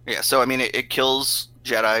 Yeah. So I mean, it kills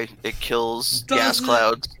Jedi. It kills gas Doesn't it?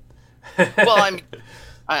 clouds. Well,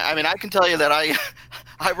 I mean, I can tell you that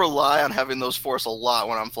I rely on having those Force a lot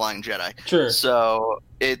when I'm flying Jedi. Sure. So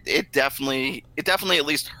it definitely at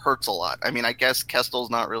least hurts a lot. I mean, I guess Kestel's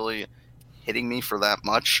not really hitting me for that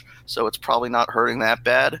much, so it's probably not hurting that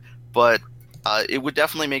bad. But it would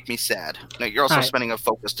definitely make me sad. Now, you're also All right. spending a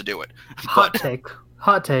focus to do it. Hot take.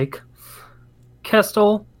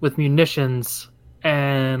 Kestel with munitions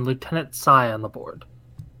and Lieutenant Sai on the board.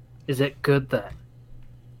 Is it good then?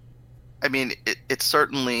 I mean, it's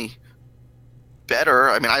certainly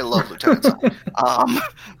better. I mean, I love Lieutenant Sai.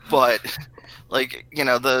 But, like, you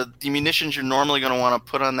know, the munitions you're normally going to want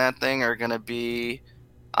to put on that thing are going to be,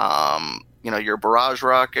 you know, your barrage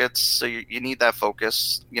rockets. So you need that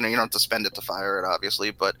focus. You know, you don't have to spend it to fire it,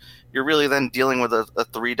 obviously. But you're really then dealing with a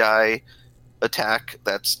 3-die attack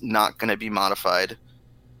that's not going to be modified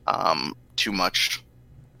too much.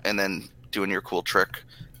 And then doing your cool trick.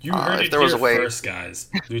 You heard if it there was here a way- first, guys.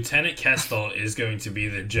 Lieutenant Kestel is going to be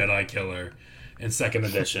the Jedi killer in 2nd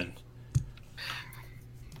edition.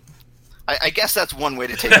 I guess that's one way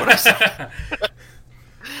to take what I said.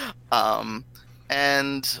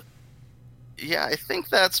 And yeah, I think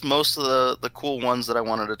that's most of the cool ones that I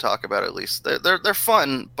wanted to talk about. At least they're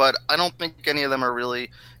fun, but I don't think any of them are really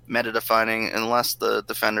meta defining unless the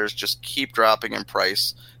defenders just keep dropping in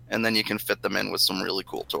price, and then you can fit them in with some really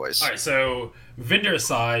cool toys. All right, so Vinder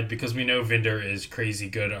aside, because we know Vinder is crazy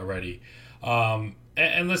good already,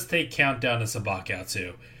 and let's take Countdown and Sabak out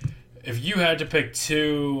too. If you had to pick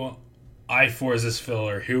 2 I4s as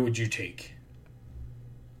filler, who would you take?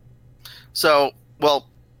 So, well,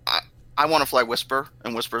 I want to fly Whisper,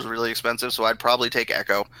 and Whisper's really expensive, so I'd probably take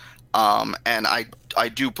Echo. And I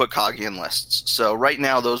do put Kagi in lists. So right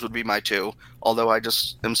now, those would be my 2. Although I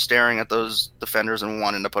just am staring at those defenders and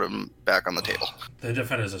wanting to put them back on the table. The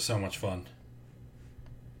defenders are so much fun.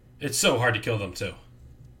 It's so hard to kill them too.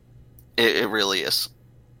 It really is.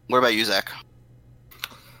 What about you, Zach?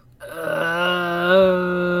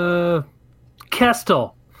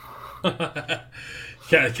 Kestel Yeah,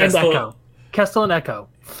 and Kestel. Echo. Kestel and Echo.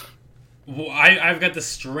 Well, I've got the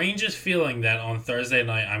strangest feeling that on Thursday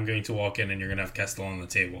night I'm going to walk in and you're going to have Kestel on the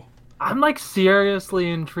table. I'm like seriously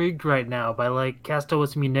intrigued right now by like Kestel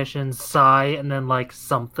with munitions, Sai, and then like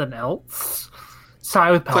something else.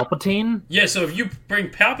 Sai with Palpatine. Yeah, so if you bring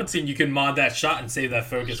Palpatine, you can mod that shot and save that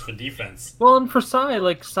focus for defense. Well, and for Sai,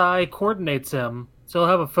 like Sai coordinates him, so he'll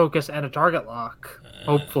have a focus and a target lock.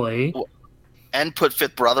 Hopefully. And put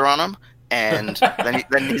Fifth Brother on him, and then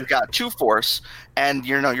he's got 2 Force, and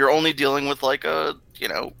you're only dealing with like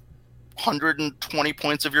 120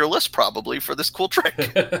 points of your list probably for this cool trick.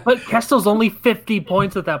 But Kestel's only 50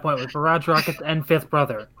 points at that point with Barrage Rockets and Fifth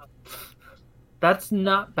Brother. That's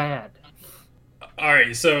not bad. All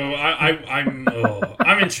right, so I'm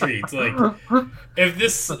intrigued. Like, if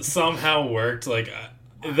this somehow worked, like,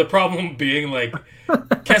 the problem being like,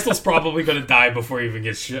 Kestel's probably going to die before he even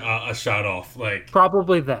gets a shot off. Like,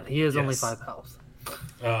 Probably that. He is only Yes. 5 health.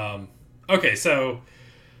 Okay, so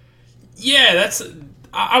yeah, that's.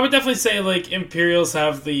 I would definitely say like Imperials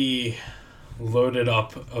have the loaded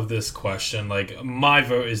up of this question. Like, my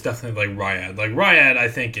vote is definitely like Ryad. Like, Ryad, I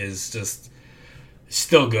think, is just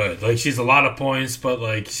still good. Like, she's a lot of points, but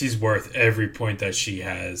like she's worth every point that she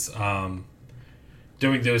has.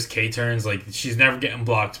 Doing those K turns, like, she's never getting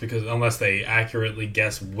blocked because unless they accurately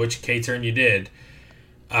guess which K turn you did.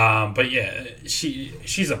 But yeah,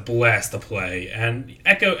 she's a blast to play, and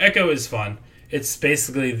Echo is fun. It's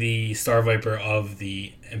basically the Star Viper of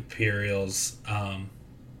the Imperials, and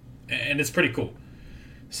it's pretty cool.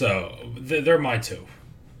 So they're my 2.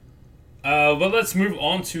 But let's move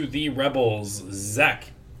on to the Rebels. Zach,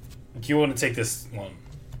 do you want to take this one?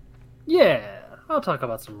 Yeah, I'll talk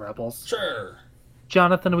about some Rebels. Sure.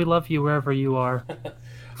 Jonathan, we love you wherever you are.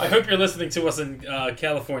 I hope you're listening to us in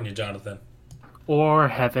California, Jonathan. Or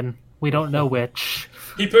heaven. We don't know which.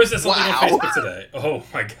 He posted something Wow. on Facebook today. Oh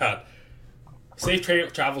my god. Safe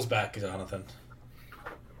travels back, Jonathan.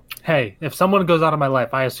 Hey, if someone goes out of my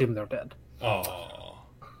life, I assume they're dead. Oh.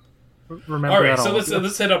 Remember All right, that. so all of you.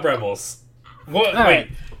 let's hit up Rebels. What? All Wait. right.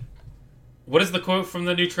 What is the quote from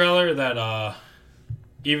the new trailer that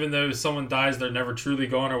even though someone dies, they're never truly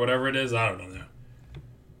gone, or whatever it is? I don't know.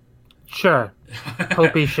 Sure.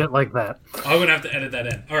 Hopey shit like that. I'm gonna have to edit that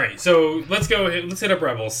in. All right, so let's go. Let's hit up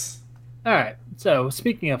Rebels. All right. So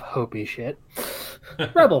speaking of Hopi shit,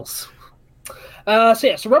 Rebels.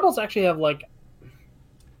 So Rebels actually have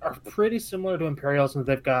are pretty similar to Imperials, and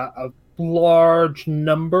they've got a large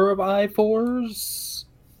number of I4s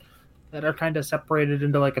that are kind of separated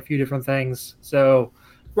into like a few different things. So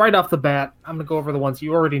right off the bat, I'm gonna go over the ones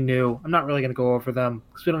you already knew. I'm not really gonna go over them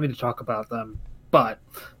because we don't need to talk about them. But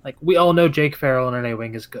like we all know, Jake Farrell in an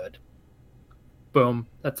A-wing is good. Boom,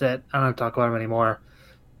 that's it. I don't have to talk about him anymore.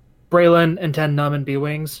 Braylon and Ten Numb and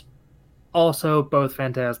B-wings, also both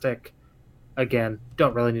fantastic. Again,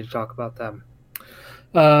 don't really need to talk about them.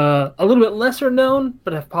 A little bit lesser known,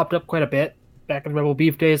 but have popped up quite a bit back in Rebel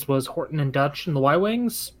Beef days was Horton and Dutch and the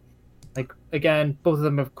Y-wings. Like again, both of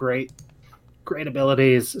them have great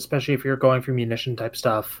abilities, especially if you're going for munition type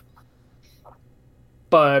stuff.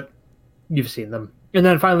 But you've seen them. And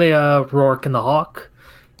then finally, Rourke and the Hawk.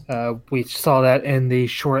 We saw that in the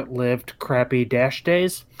short-lived, crappy Dash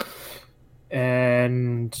days.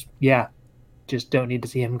 And yeah, just don't need to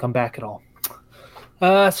see him come back at all.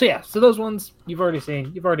 So those ones you've already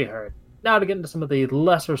seen, you've already heard. Now to get into some of the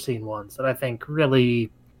lesser seen ones that I think really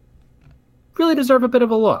deserve a bit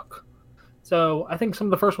of a look. So I think some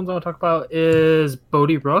of the first ones I want to talk about is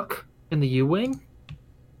Bodhi Rook in the U-Wing.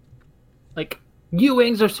 Like,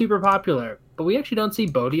 U-Wings are super popular, but we actually don't see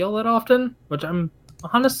Bodhi all that often, which I'm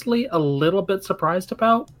honestly a little bit surprised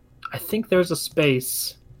about. I think there's a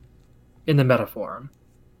space in the metaform.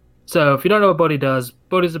 So if you don't know what Bodhi does,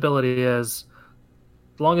 Bodhi's ability is,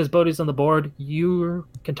 as long as Bodhi's on the board, you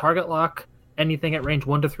can target lock anything at range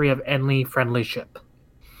 1 to 3 of any friendly ship.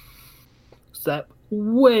 So that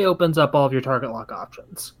way opens up all of your target lock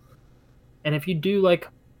options. And if you do like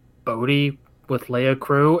Bodhi with Leia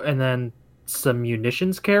crew and then some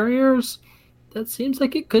munitions carriers, that seems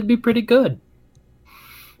like it could be pretty good.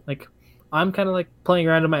 Like, I'm kind of like playing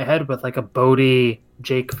around in my head with like a Bodhi,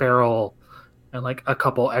 Jake Farrell, and like a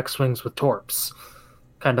couple X-Wings with Torps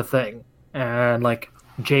kind of thing. And like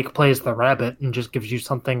Jake plays the rabbit and just gives you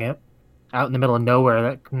something out in the middle of nowhere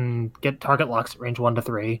that can get target locks at range 1 to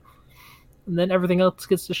 3. And then everything else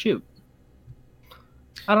gets to shoot.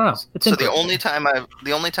 I don't know. So the only time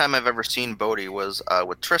I've ever seen Bodhi was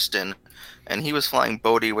with Tristan, and he was flying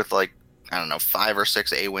Bodhi with like, I don't know, 5 or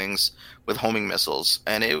 6 A-wings with homing missiles,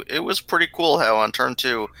 and it was pretty cool how on turn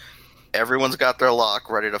 2 everyone's got their lock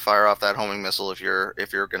ready to fire off that homing missile if you're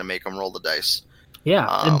going to make them roll the dice.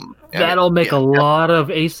 Yeah, that'll make a lot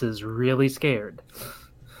of aces really scared.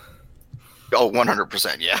 Oh,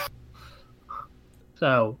 100%, yeah.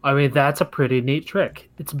 So, I mean, that's a pretty neat trick.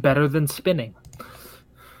 It's better than spinning.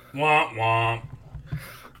 Womp womp.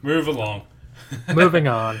 Move along. Moving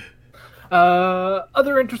on.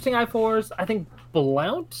 Other interesting I4s, I think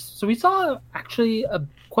Blount. So we saw actually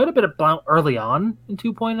quite a bit of Blount early on in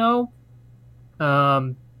 2.0.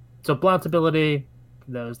 So Blount's ability,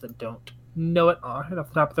 for those that don't know it right off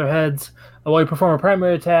the top of their heads, while you perform a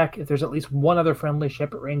primary attack, if there's at least one other friendly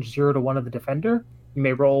ship at range 0 to 1 of the defender, you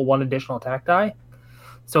may roll 1 additional attack die.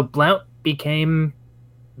 So Blount became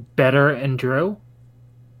better in Drew.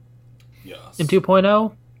 Yes. In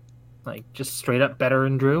 2.0. Like, just straight up better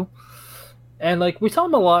in Drew. And, like, we saw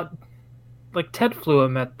him a lot. Like, Ted flew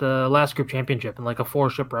him at the last group championship in, like, a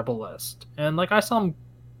 4-ship Rebel list. And, like, I saw him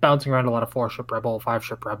bouncing around a lot of 4-ship Rebel,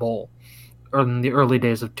 5-ship Rebel in the early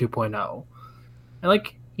days of 2.0. And,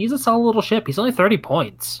 like, he's a solid little ship. He's only 30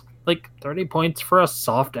 points. Like, 30 points for a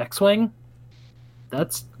soft X-Wing?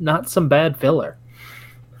 That's not some bad filler.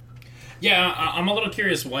 Yeah, I'm a little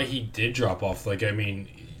curious why he did drop off. Like, I mean,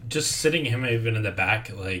 just sitting him even in the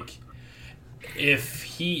back, like, if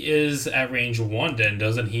he is at range 1, then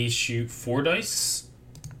doesn't he shoot 4 dice?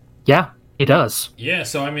 Yeah, he does. Yeah,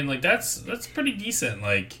 so, I mean, like, that's pretty decent.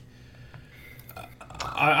 Like,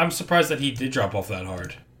 I'm surprised that he did drop off that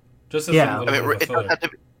hard. Just as a little bit of a filler.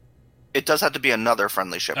 It does have to be another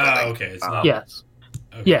friendly ship. Okay. It's not. Yes.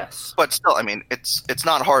 Okay. Yes. But still, I mean, it's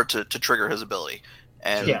not hard to trigger his ability.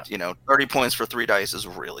 And, 30 points for 3 dice is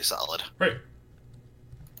really solid. Right.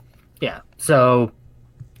 Yeah, so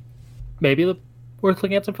maybe worth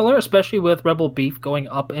looking at some filler, especially with Rebel Beef going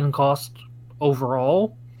up in cost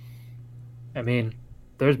overall. I mean,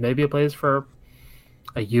 there's maybe a place for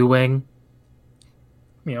a U-Wing,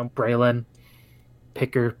 Braylon,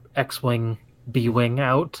 pick your X-Wing, B-Wing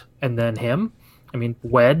out, and then him. I mean,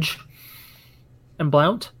 Wedge and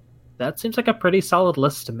Blount. That seems like a pretty solid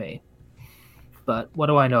list to me. But what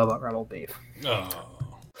do I know about Rebel Beef?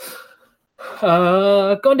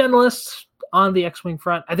 Going down the list on the X-Wing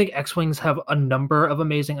front, I think X-Wings have a number of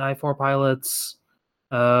amazing I4 pilots.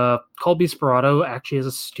 Colby Sperato actually has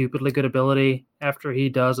a stupidly good ability. After he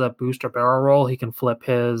does a boost or barrel roll, he can flip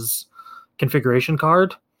his configuration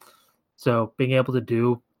card. So being able to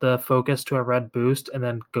do the focus to a red boost and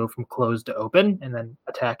then go from closed to open and then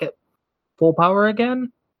attack it full power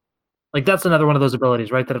again. Like that's another one of those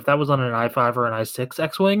abilities, right? That if that was on an I5 or an I6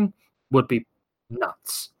 X-Wing, would be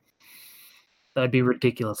nuts. That'd be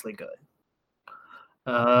ridiculously good.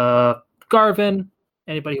 Garvin,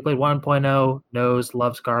 anybody who played 1.0 knows,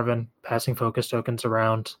 loves Garvin, passing focus tokens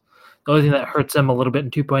around. The only thing that hurts him a little bit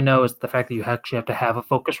in 2.0 is the fact that you actually have to have a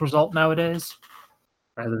focus result nowadays,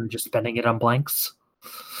 rather than just spending it on blanks.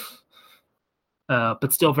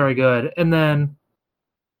 But still very good. And then,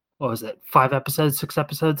 what was it, 6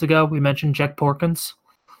 episodes ago, we mentioned Jack Porkins.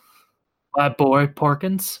 My boy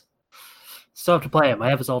Porkins. Still have to play him. I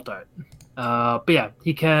have his alt art. But yeah,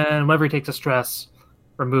 he can, whenever he takes a stress,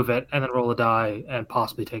 remove it, and then roll a die, and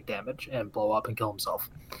possibly take damage, and blow up and kill himself.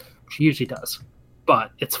 Which he usually does.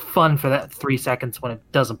 But it's fun for that 3 seconds when it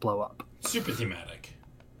doesn't blow up. Super thematic.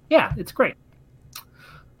 Yeah, it's great.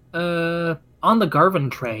 On the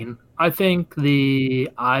Garvin train, I think the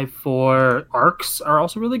I4 arcs are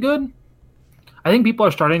also really good. I think people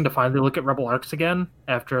are starting to finally look at Rebel arcs again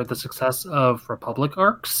after the success of Republic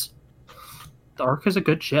arcs. The arc is a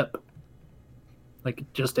good ship. Like,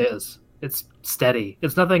 it just is. It's steady.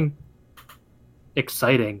 It's nothing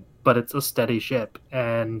exciting, but it's a steady ship.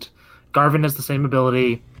 And Garvin has the same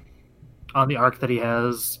ability on the arc that he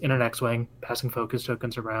has in an X-Wing, passing focus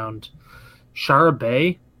tokens around. Shara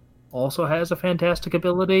Bay also has a fantastic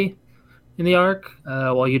ability in the arc.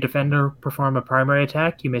 While you defend or perform a primary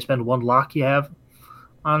attack, you may spend 1 lock you have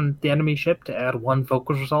on the enemy ship to add 1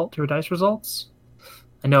 focus result to your dice results.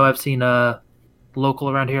 I know I've seen a local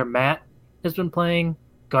around here, Matt, has been playing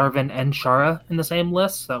Garvin and Shara in the same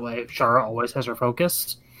list. That way Shara always has her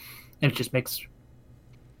focus. And it just makes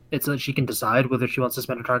it so that she can decide whether she wants to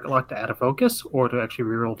spend a target lock to add a focus or to actually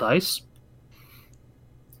reroll dice.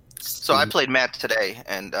 So I played Matt today,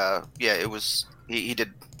 and yeah, it was he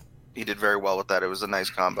did very well with that. It was a nice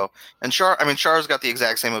combo. And Shara's got the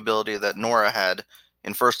exact same ability that Nora had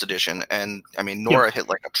in first edition, and I mean Nora hit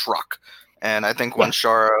like a truck. And I think when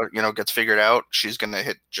Shara, gets figured out, she's going to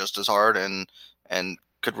hit just as hard and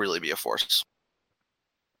could really be a force.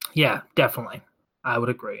 Yeah, definitely. I would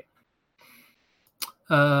agree.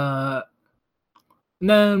 And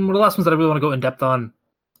then one of the last ones that I really want to go in depth on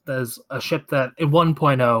is a ship that in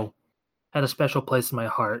 1.0 had a special place in my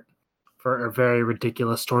heart for a very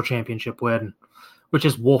ridiculous Tour Championship win, which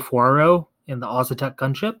is Wolf Waro in the Ozatec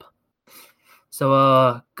gunship.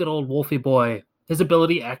 So, good old Wolfie boy. His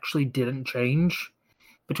ability actually didn't change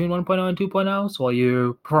between 1.0 and 2.0. So while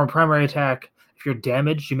you perform a primary attack, if you're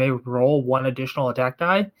damaged, you may roll 1 additional attack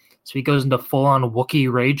die. So he goes into full-on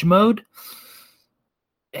Wookiee rage mode.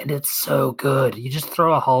 And it's so good. You just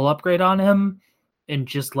throw a hull upgrade on him and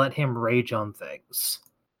just let him rage on things.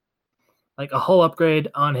 Like, a hull upgrade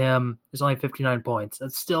on him is only 59 points.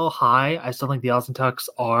 That's still high. I still think the Ozatucks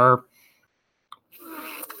are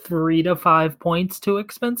 3 to 5 points too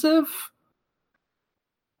expensive.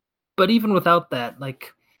 But even without that,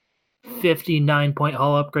 59-point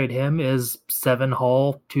hull upgrade him is 7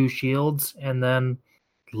 hull, 2 shields, and then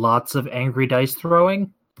lots of angry dice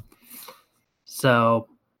throwing. So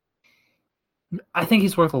I think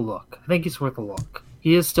he's worth a look.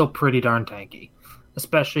 He is still pretty darn tanky,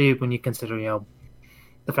 especially when you consider,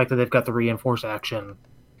 the fact that they've got the reinforce action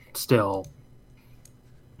still.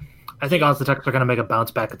 I think Ozatucks are going to make a bounce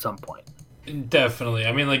back at some point. Definitely.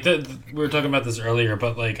 I mean, we were talking about this earlier,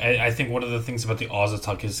 but I think one of the things about the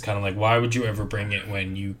Ozatuck is kind of why would you ever bring it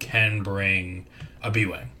when you can bring a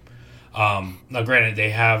B-Wing? Now, granted, they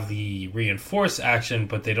have the reinforce action,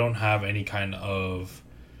 but they don't have any kind of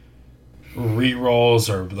rerolls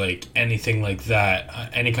or anything like that.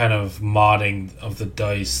 Any kind of modding of the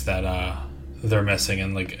dice that they're missing,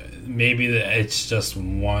 and maybe it's just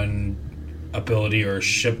one ability or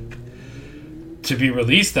ship to be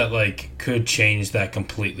released that could change that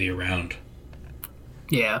completely around.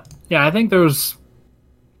 Yeah, I think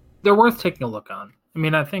they're worth taking a look on. I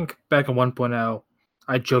mean, I think back in 1.0,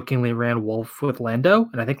 I jokingly ran Wolf with Lando,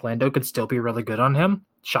 and I think Lando could still be really good on him,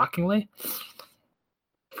 shockingly.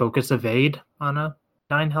 Focus evade on a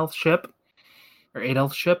 9 health ship, or 8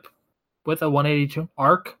 health ship, with a 182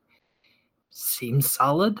 arc. Seems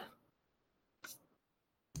solid.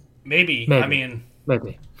 Maybe. I mean...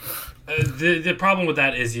 Maybe. The problem with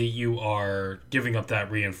that is you are giving up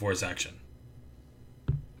that reinforce action.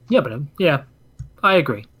 Yeah, I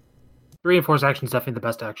agree. Reinforce action is definitely the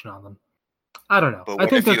best action on them. I don't know. But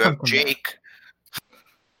what if you have Jake?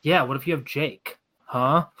 Yeah, what if you have Jake?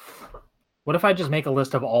 Huh? What if I just make a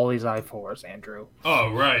list of all these I4s, Andrew?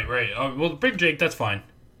 Oh, right. Well, bring Jake, that's fine.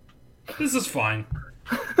 This is fine.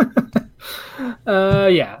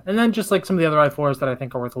 Yeah, and then just like some of the other I4s that I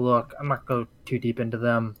think are worth a look. I'm not going to go too deep into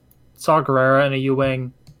them. Saw Gerrera in a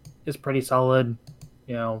U-Wing is pretty solid.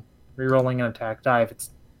 You know, rerolling an attack die if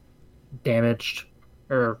it's damaged,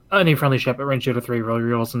 or any friendly ship at range 0 to 3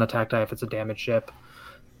 rerolls an attack die if it's a damaged ship.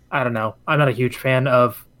 I don't know. I'm not a huge fan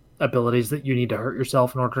of abilities that you need to hurt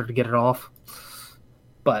yourself in order to get it off,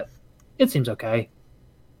 but it seems okay.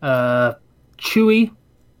 Chewie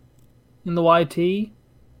in the YT,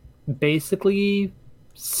 basically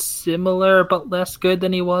similar but less good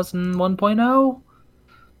than he was in 1.0.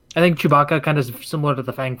 I think Chewbacca kind of similar to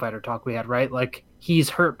the Fang Fighter talk we had, right? Like, he's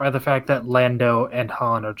hurt by the fact that Lando and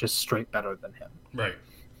Han are just straight better than him. Right.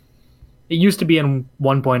 It used to be in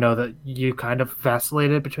 1.0 that you kind of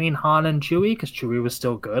vacillated between Han and Chewie, because Chewie was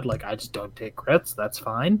still good. Like, I just don't take crits, that's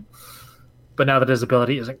fine. But now that his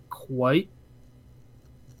ability isn't quite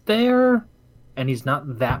there, and he's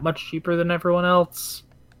not that much cheaper than everyone else,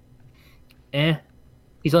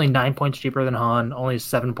 he's only 9 points cheaper than Han, only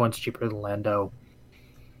 7 points cheaper than Lando.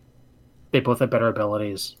 They both have better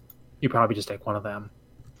abilities. You probably just take one of them.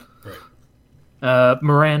 Right.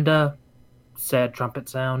 Miranda, sad trumpet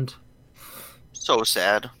sound. So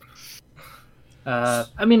sad. I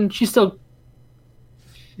mean, she's still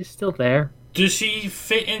there. Does she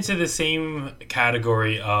fit into the same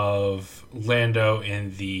category of Lando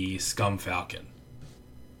in the Scum Falcon?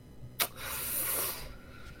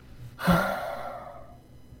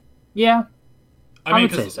 Yeah, I mean,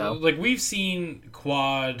 would say so. Like, we've seen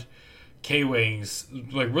quad K-Wings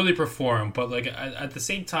like really perform, but like at the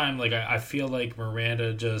same time, like I feel like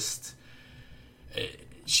Miranda just,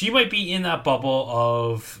 she might be in that bubble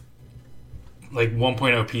of like 1.0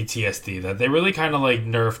 PTSD, that they really kind of like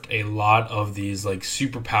nerfed a lot of these like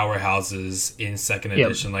super powerhouses in second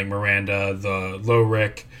edition, like Miranda, the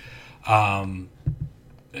Lowrick,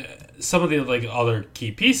 some of the like other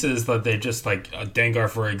key pieces that they just like Dengar,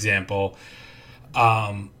 for example.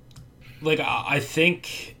 Like I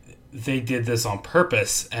think they did this on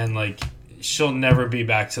purpose, and like she'll never be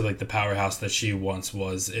back to like the powerhouse that she once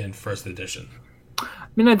was in first edition. I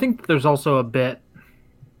mean, I think there's also a bit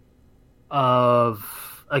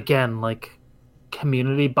of, again, like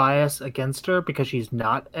community bias against her because she's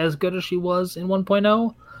not as good as she was in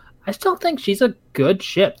 1.0. I still think she's a good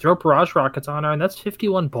ship. Throw barrage rockets on her, and that's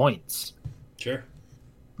 51 points. Sure.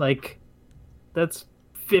 Like, that's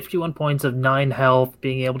 51 points of 9 health,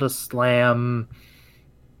 being able to slam.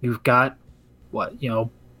 You've got,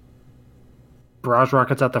 barrage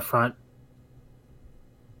rockets out the front.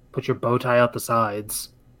 Put your bow tie out the sides.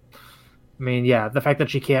 I mean, yeah, the fact that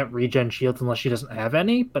she can't regen shields unless she doesn't have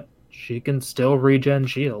any, but she can still regen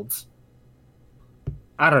shields.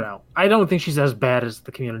 I don't know. I don't think she's as bad as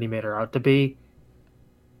the community made her out to be,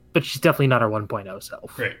 but she's definitely not her 1.0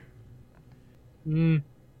 self. Great.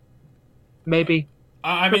 Maybe.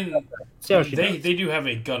 I mean, they do have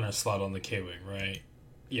a gunner slot on the K-Wing, right?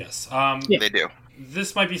 Yes. Yeah, they do.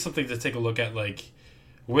 This might be something to take a look at, like,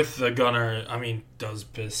 with the gunner. I mean, does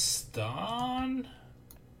Bistan?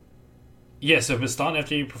 Yeah, so Bistan,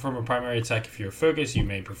 after you perform a primary attack, if you're focused, you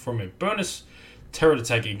may perform a bonus turret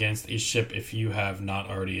attack against a ship if you have not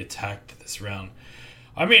already attacked this round.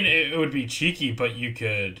 I mean, it would be cheeky, but you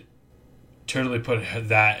could totally put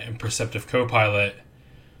that in Perceptive Copilot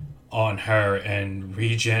on her and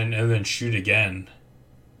regen and then shoot again.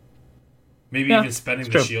 Maybe even spending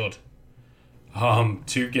the shield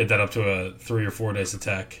to get that up to a 3 or 4 days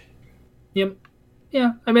attack. Yep.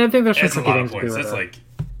 Yeah, I mean, I think there's some That's a tricky lot things of to do points. with That's her. like...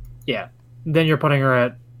 Yeah. Then you're putting her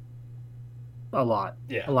at a lot.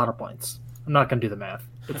 Yeah. A lot of points. I'm not going to do the math.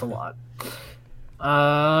 It's a lot.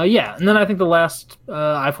 Yeah, and then I think the last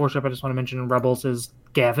I4 ship I just want to mention in Rebels is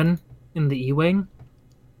Gavin in the E-Wing,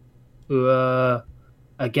 who,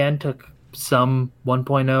 again, took some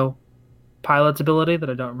 1.0 pilot's ability that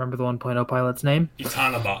I don't remember the 1.0 pilot's name.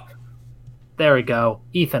 Itanabot. There we go.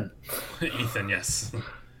 Ethan. Ethan, yes.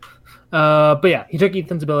 But yeah, he took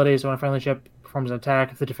Ethan's ability, so when a friendly ship performs an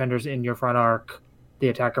attack, if the defender's in your front arc, the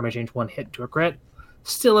attacker may change one hit to a crit.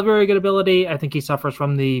 Still a very good ability. I think he suffers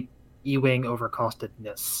from the E-Wing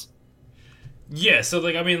overcostedness. Yeah, so,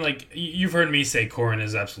 like, I mean, like, you've heard me say Corrin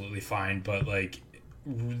is absolutely fine, but, like,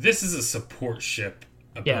 this is a support ship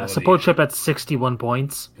ability. Yeah, support ship at 61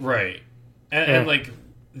 points. Right. And like,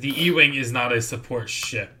 the E-Wing is not a support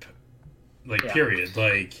ship, like, period.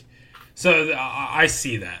 Like, so I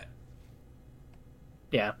see that.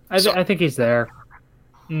 Yeah, I think he's there.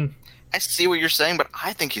 I see what you're saying, but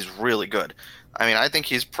I think he's really good. I mean, I think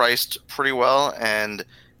he's priced pretty well, and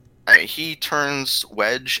he turns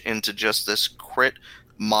Wedge into just this crit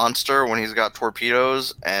monster when he's got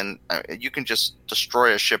torpedoes, and you can just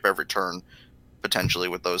destroy a ship every turn, potentially,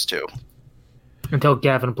 with those two. Until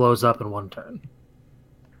Gavin blows up in one turn.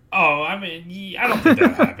 Oh, I mean, I don't think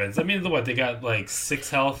that happens. I mean, what, they got like 6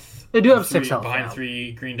 health? They do have 6 health behind now.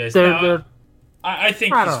 3 green dice. I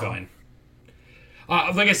think I he's don't know. fine.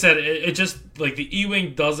 Like I said, it just, like, the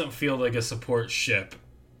E-Wing doesn't feel like a support ship.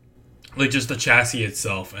 Like, just the chassis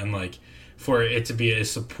itself, and, like, for it to be a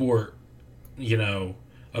support,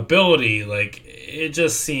 ability, like, it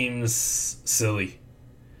just seems silly.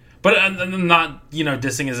 But I'm not,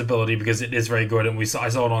 dissing his ability, because it is very good, and I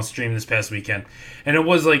saw it on stream this past weekend. And it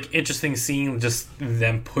was, like, interesting seeing just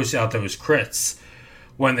them push out those crits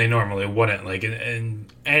when they normally wouldn't. Like,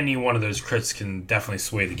 and any one of those crits can definitely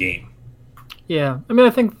sway the game. Yeah, I mean,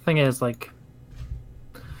 I think the thing is, like,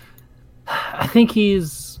 I think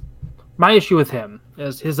my issue with him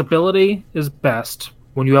is his ability is best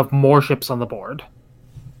when you have more ships on the board.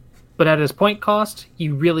 But at his point cost, he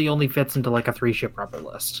really only fits into, like, a 3-ship rubber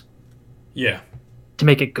list. Yeah. To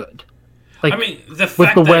make it good. Like, I mean, the fact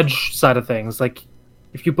with the that... wedge side of things, like,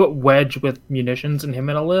 if you put wedge with munitions and him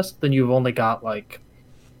in a list, then you've only got, like,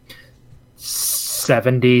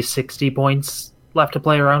 70, 60 points left to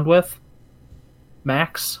play around with.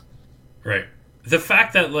 Max. Right. The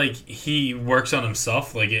fact that, like, he works on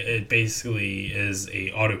himself, like, it basically is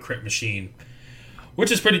a auto crit machine,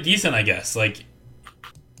 which is pretty decent, I guess. Like,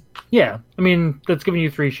 yeah, I mean, that's giving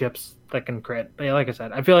you 3 ships that can crit. But yeah, like I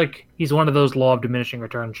said, I feel like he's one of those law of diminishing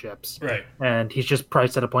return ships. right. And he's just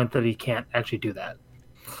priced at a point that he can't actually do that.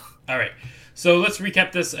 All right. So let's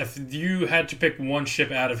recap this. If you had to pick one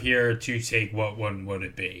ship out of here to take, what one would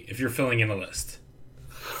it be? If you're filling in a list.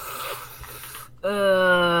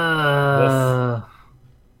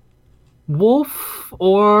 Wolf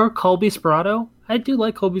or Colby Sperado? I do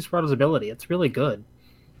like Colby Sperado's ability. It's really good.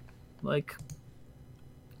 Like,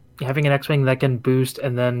 having an X-Wing that can boost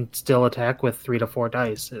and then still attack with 3 to 4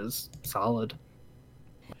 dice is solid.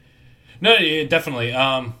 No, yeah, definitely.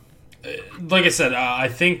 Like I said, I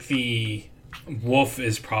think the Wolf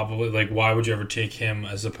is probably, like, why would you ever take him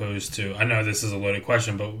as opposed to... I know this is a loaded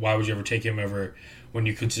question, but why would you ever take him over when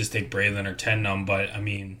you could just take Braylon or Ten Num? But, I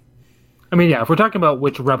mean, yeah, if we're talking about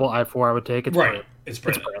which Rebel I-4 I would take, it's right. It's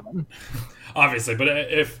Braylon. Obviously, but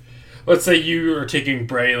if... Let's say you are taking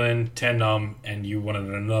Braylon, Ten Num, and you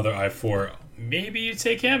wanted another I-4, maybe you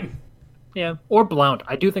take him. Yeah, or Blount.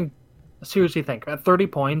 I seriously think, at 30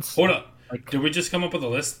 points... Hold up. Like, did we just come up with a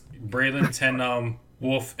list? Braylon, Ten Num,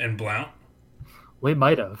 Wolf, and Blount? We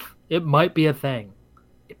might have. It might be a thing.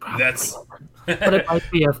 It probably That's... won't, but it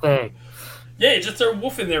might be a thing. Yeah, just throw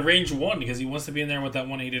Wolf in there, range 1, because he wants to be in there with that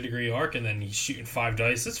 180-degree arc, and then he's shooting 5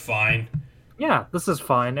 dice. It's fine. Yeah, this is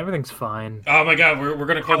fine. Everything's fine. Oh my god, we're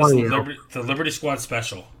going to call this the Liberty Squad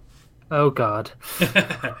Special. Oh god.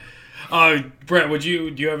 Brett, do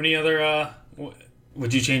you have any other...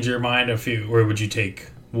 would you change your mind or would you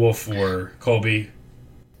take Wolf or Colby?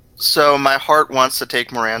 So my heart wants to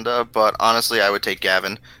take Miranda, but honestly, I would take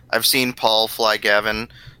Gavin. I've seen Paul fly Gavin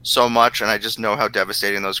so much, and I just know how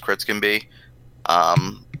devastating those crits can be.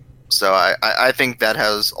 So I think that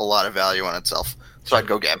has a lot of value on itself. So I'd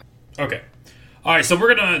go Gavin. Okay. All right, so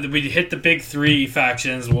we hit the big 3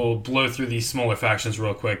 factions. We'll blow through these smaller factions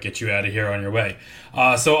real quick, get you out of here on your way.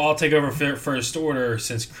 So I'll take over First Order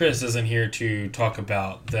since Chris isn't here to talk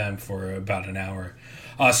about them for about an hour.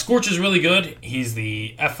 Scorch is really good. He's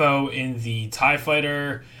the FO in the TIE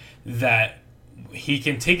Fighter that he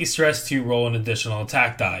can take his stress to roll an additional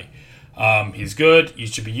attack die. He's good. You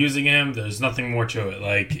should be using him. There's nothing more to it.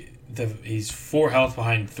 Like, he's 4 health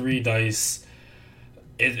behind 3 dice.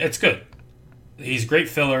 It's good. He's great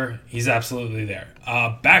filler. He's absolutely there.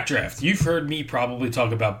 Backdraft. You've heard me probably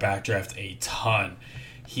talk about Backdraft a ton.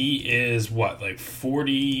 He is, like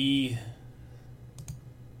 39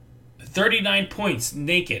 points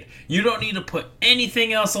naked. You don't need to put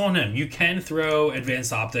anything else on him. You can throw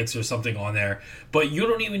advanced optics or something on there, but you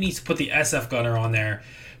don't even need to put the SF gunner on there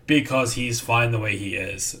because he's fine the way he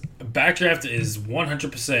is. Backdraft is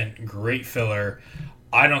 100% great filler.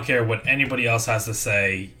 I don't care what anybody else has to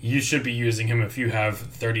say. You should be using him if you have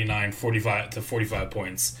 39, 45 to 45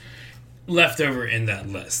 points left over in that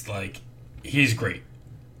list. Like, he's great.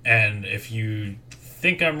 And if you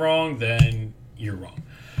think I'm wrong, then you're wrong.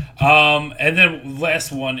 And then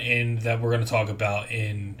last one that we're going to talk about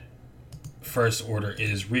in First Order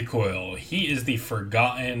is Recoil. He is the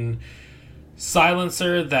forgotten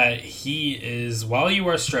silencer that he is, while you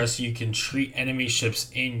are stressed, you can treat enemy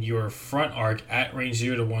ships in your front arc at range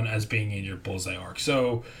 0 to 1 as being in your bullseye arc.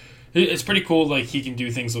 So it's pretty cool. Like, he can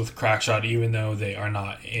do things with Crackshot even though they are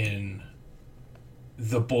not in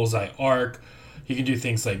the bullseye arc. He can do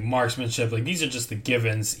things like marksmanship. Like, these are just the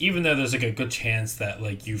givens, even though there's like a good chance that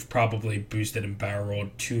like you've probably boosted and barrel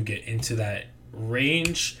rolled to get into that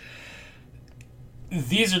range,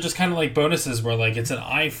 these are just kind of like bonuses where like it's an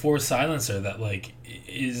I4 silencer that like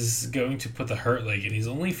is going to put the hurt, like, and he's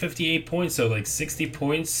only 58 points, so like 60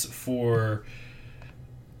 points for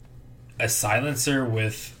a silencer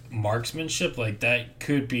with marksmanship, like that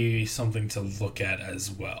could be something to look at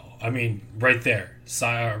as well. I mean, right there,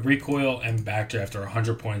 recoil and backdraft after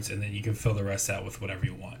 100 points, and then you can fill the rest out with whatever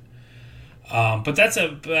you want. But that's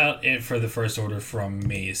about it for the first order from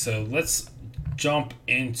me. So let's jump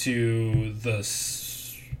into the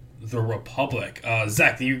Republic.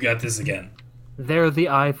 Zach, you got this again. They're the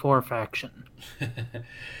I4 faction.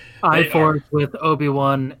 I4 with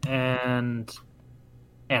Obi-Wan and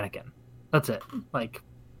Anakin. That's it. Like,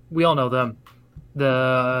 we all know them.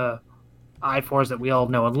 The I4s that we all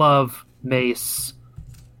know and love. Mace,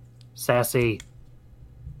 Sassy,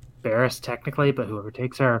 Barriss technically, but whoever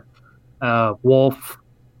takes her. Wolf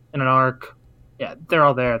in an arc. Yeah, they're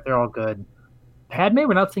all there. They're all good. Padme,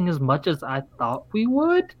 we're not seeing as much as I thought we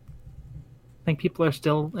would. I think people are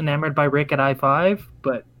still enamored by Rick at I5,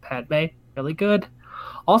 but Padme, really good.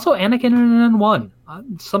 Also, Anakin in N1.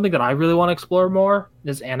 Something that I really want to explore more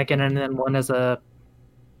is Anakin in N1 as a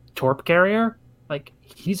torp carrier. Like,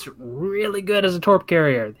 he's really good as a torp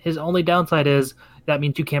carrier. His only downside is that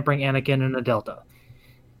means you can't bring Anakin in a Delta.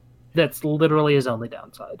 That's literally his only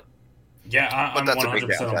downside. Yeah, I'm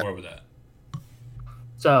 100% on board with that.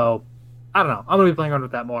 So, I don't know. I'm going to be playing around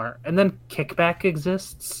with that more. And then kickback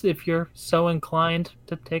exists if you're so inclined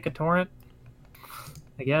to take a torrent,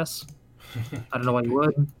 I guess. I don't know why you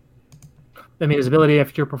would. I mean, his ability,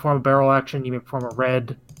 if you perform a barrel action, you may perform a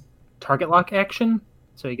red target lock action.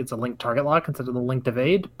 So he gets a linked target lock instead of the linked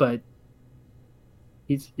evade, but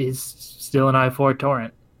he's still an I4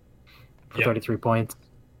 torrent for 33 points.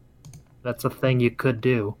 That's a thing you could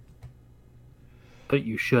do, but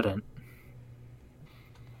you shouldn't.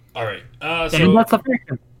 All right. And that's the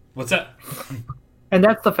faction. What's that? And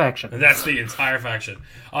that's the faction. That's the entire faction.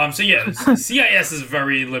 So yeah, CIS is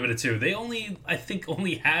very limited too. They I think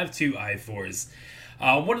only have 2 I4s.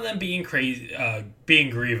 One of them being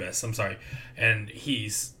Grievous. I'm sorry, and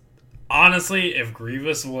he's honestly, if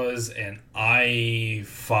Grievous was an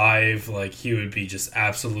I5, like, he would be just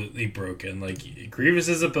absolutely broken. Like,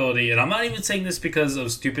 Grievous's ability, and I'm not even saying this because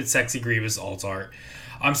of stupid sexy Grievous alt art.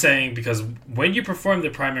 I'm saying because when you perform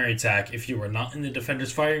the primary attack, if you are not in the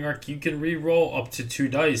defender's firing arc, you can re-roll up to 2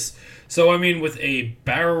 dice. So, I mean, with a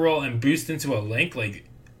barrel roll and boost into a link, like,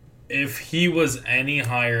 if he was any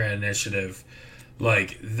higher initiative,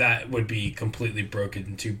 like, that would be completely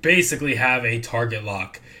broken. To basically have a target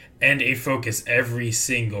lock and a focus every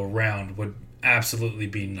single round would absolutely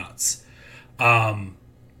be nuts.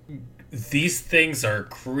 These things are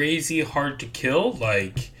crazy hard to kill,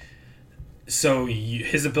 like... So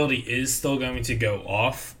his ability is still going to go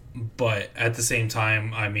off, but at the same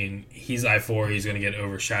time, I mean, he's I4, he's going to get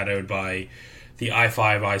overshadowed by the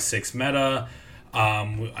I5, I6 meta.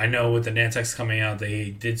 I know with the Nantex coming out, they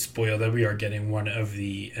did spoil that we are getting an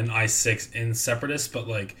I6 in Separatist, but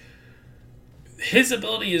like, his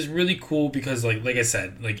ability is really cool because like I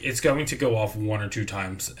said, like, it's going to go off 1 or 2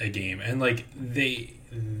 times a game, and like the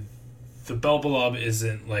Belbulob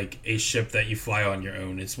isn't like a ship that you fly on your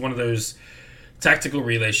own. It's one of those tactical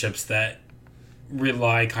relay ships that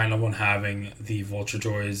rely kind of on having the Vulture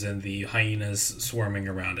Droids and the Hyenas swarming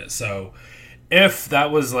around it. So if that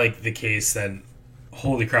was like the case, then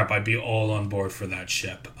holy crap, I'd be all on board for that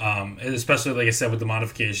ship. Especially, like I said, with the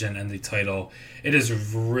modification and the title, it is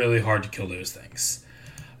really hard to kill those things.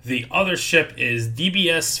 The other ship is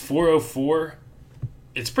DBS 404.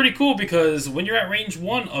 It's pretty cool because when you're at range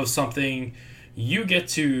 1 of something, you get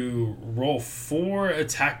to roll 4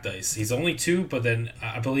 attack dice. He's only 2, but then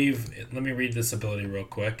I believe... Let me read this ability real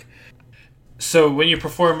quick. So when you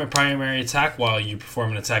perform a primary attack, while you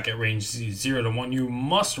perform an attack at range 0 to 1, you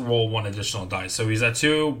must roll 1 additional dice. So he's at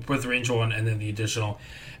 2 with range 1 and then the additional.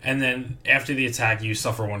 And then after the attack, you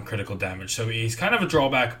suffer 1 critical damage. So he's kind of a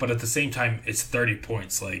drawback, but at the same time, it's 30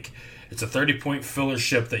 points. Like, it's a 30-point filler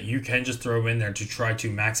ship that you can just throw in there to try to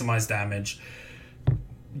maximize damage,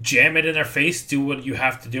 jam it in their face, do what you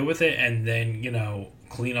have to do with it, and then, you know,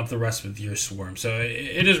 clean up the rest with your swarm. So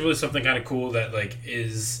it is really something kind of cool that, like,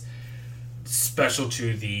 is special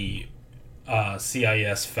to the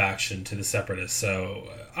CIS faction, to the Separatists. So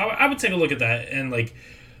I would take a look at that, and, like,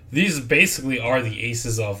 these basically are the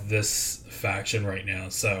aces of this faction right now.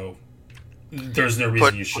 So there's no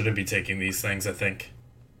reason you shouldn't be taking these things, I think.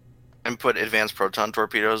 And put advanced proton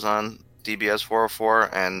torpedoes on DBS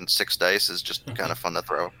 404, and 6 dice is just kind of fun to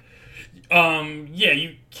throw. Yeah,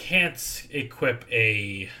 you can't equip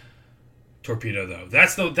a torpedo though.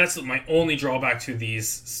 That's my only drawback to these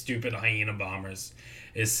stupid Hyena bombers.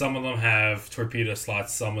 Is some of them have torpedo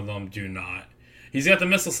slots, some of them do not. He's got the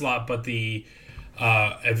missile slot, but the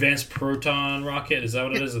advanced proton rocket, is that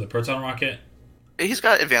what it is? Or the proton rocket? He's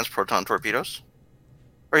got advanced proton torpedoes.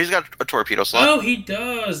 Or he's got a torpedo slot. Oh, he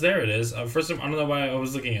does. There it is. First, I don't know why I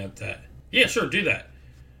was looking at that. Yeah, sure, do that.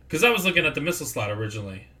 Because I was looking at the missile slot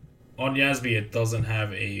originally. On Yasby, it doesn't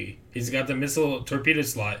have a... He's got the missile torpedo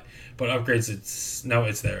slot, but upgrades,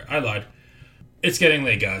 it's there. I lied. It's getting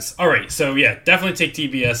late, guys. All right, so yeah, definitely take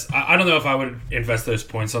TBS. I don't know if I would invest those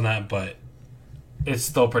points on that, but it's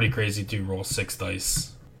still pretty crazy to roll 6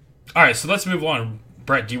 dice. All right, so let's move on.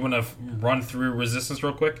 Brett, do you want to run through Resistance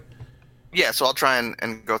real quick? Yeah, so I'll try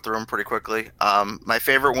and go through them pretty quickly. My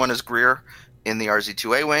favorite one is Greer in the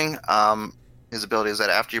RZ-2A wing. His ability is that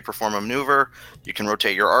after you perform a maneuver, you can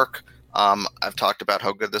rotate your arc. I've talked about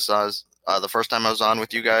how good this is. The first time I was on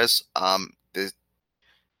with you guys,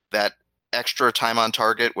 that extra time on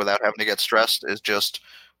target without having to get stressed is just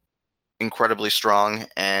incredibly strong.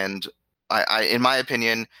 And I in my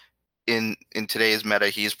opinion, in today's meta,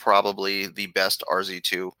 he's probably the best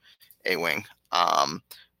RZ2 A-wing.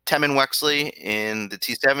 Temin Wexley in the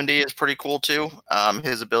T-70 is pretty cool too.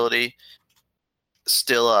 His ability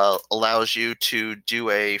still allows you to do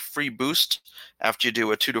a free boost after you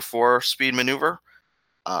do a 2-to-4 speed maneuver.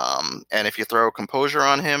 And if you throw Composure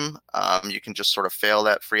on him, you can just sort of fail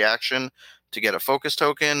that free action to get a focus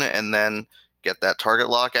token and then get that target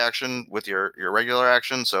lock action with your regular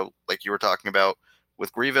action. So like you were talking about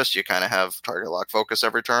with Grievous, you kind of have target lock focus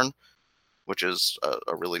every turn, which is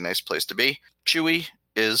a really nice place to be. Chewie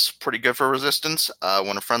is pretty good for resistance.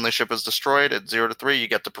 When a friendly ship is destroyed at 0-3, you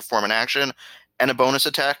get to perform an action and a bonus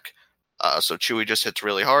attack. So Chewie just hits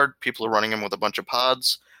really hard. People are running him with a bunch of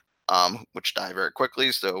pods, which die very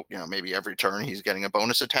quickly. So, maybe every turn he's getting a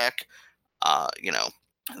bonus attack.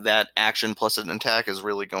 That action plus an attack is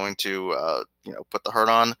really going to, put the hurt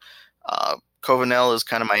on. Covenel is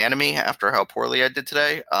kind of my enemy after how poorly I did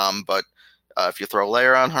today. But if you throw a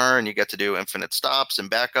layer on her and you get to do infinite stops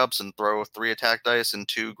and backups and throw 3 attack dice and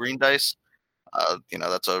 2 green dice,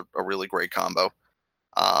 that's a really great combo.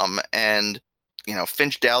 And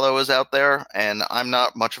Finch Dallow is out there, and I'm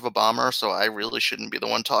not much of a bomber, so I really shouldn't be the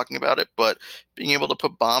one talking about it. But being able to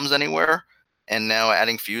put bombs anywhere and now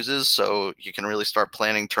adding fuses so you can really start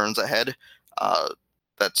planning turns ahead,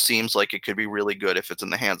 that seems like it could be really good if it's in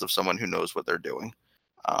the hands of someone who knows what they're doing.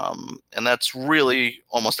 And that's really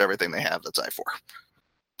almost everything they have that's I4.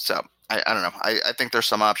 So I don't know. I think there's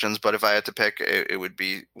some options, but if I had to pick, it would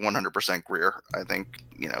be 100% Greer. I think,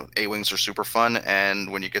 A-Wings are super fun,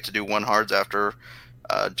 and when you get to do 1 hards after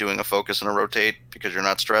doing a focus and a rotate because you're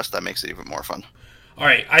not stressed, that makes it even more fun. All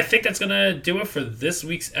right, I think that's going to do it for this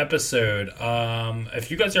week's episode.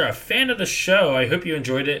 If you guys are a fan of the show, I hope you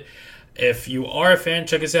enjoyed it. If you are a fan,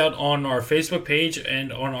 check us out on our Facebook page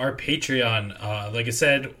and on our Patreon. Like I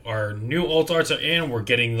said, our new alt arts are in. We're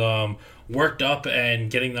getting them worked up and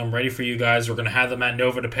getting them ready for you guys. We're going to have them at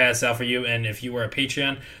Nova to pass out for you. And if you are a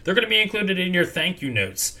Patreon, they're going to be included in your thank you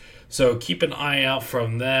notes. So keep an eye out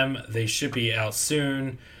from them. They should be out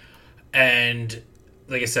soon. And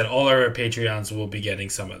like I said, all our Patreons will be getting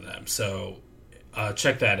some of them. So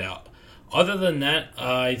check that out. Other than that,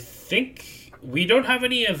 I think we don't have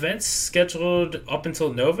any events scheduled up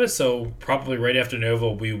until Nova, so probably right after Nova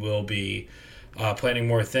we will be planning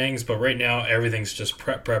more things. But right now, everything's just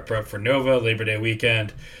prep for Nova, Labor Day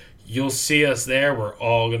weekend. You'll see us there. We're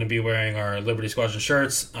all going to be wearing our Liberty Squadron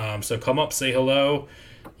shirts. So come up, say hello,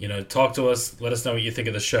 talk to us, let us know what you think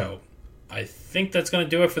of the show. I think that's going to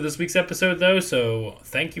do it for this week's episode, though, so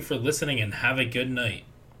thank you for listening and have a good night.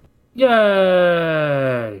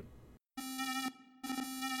 Yay!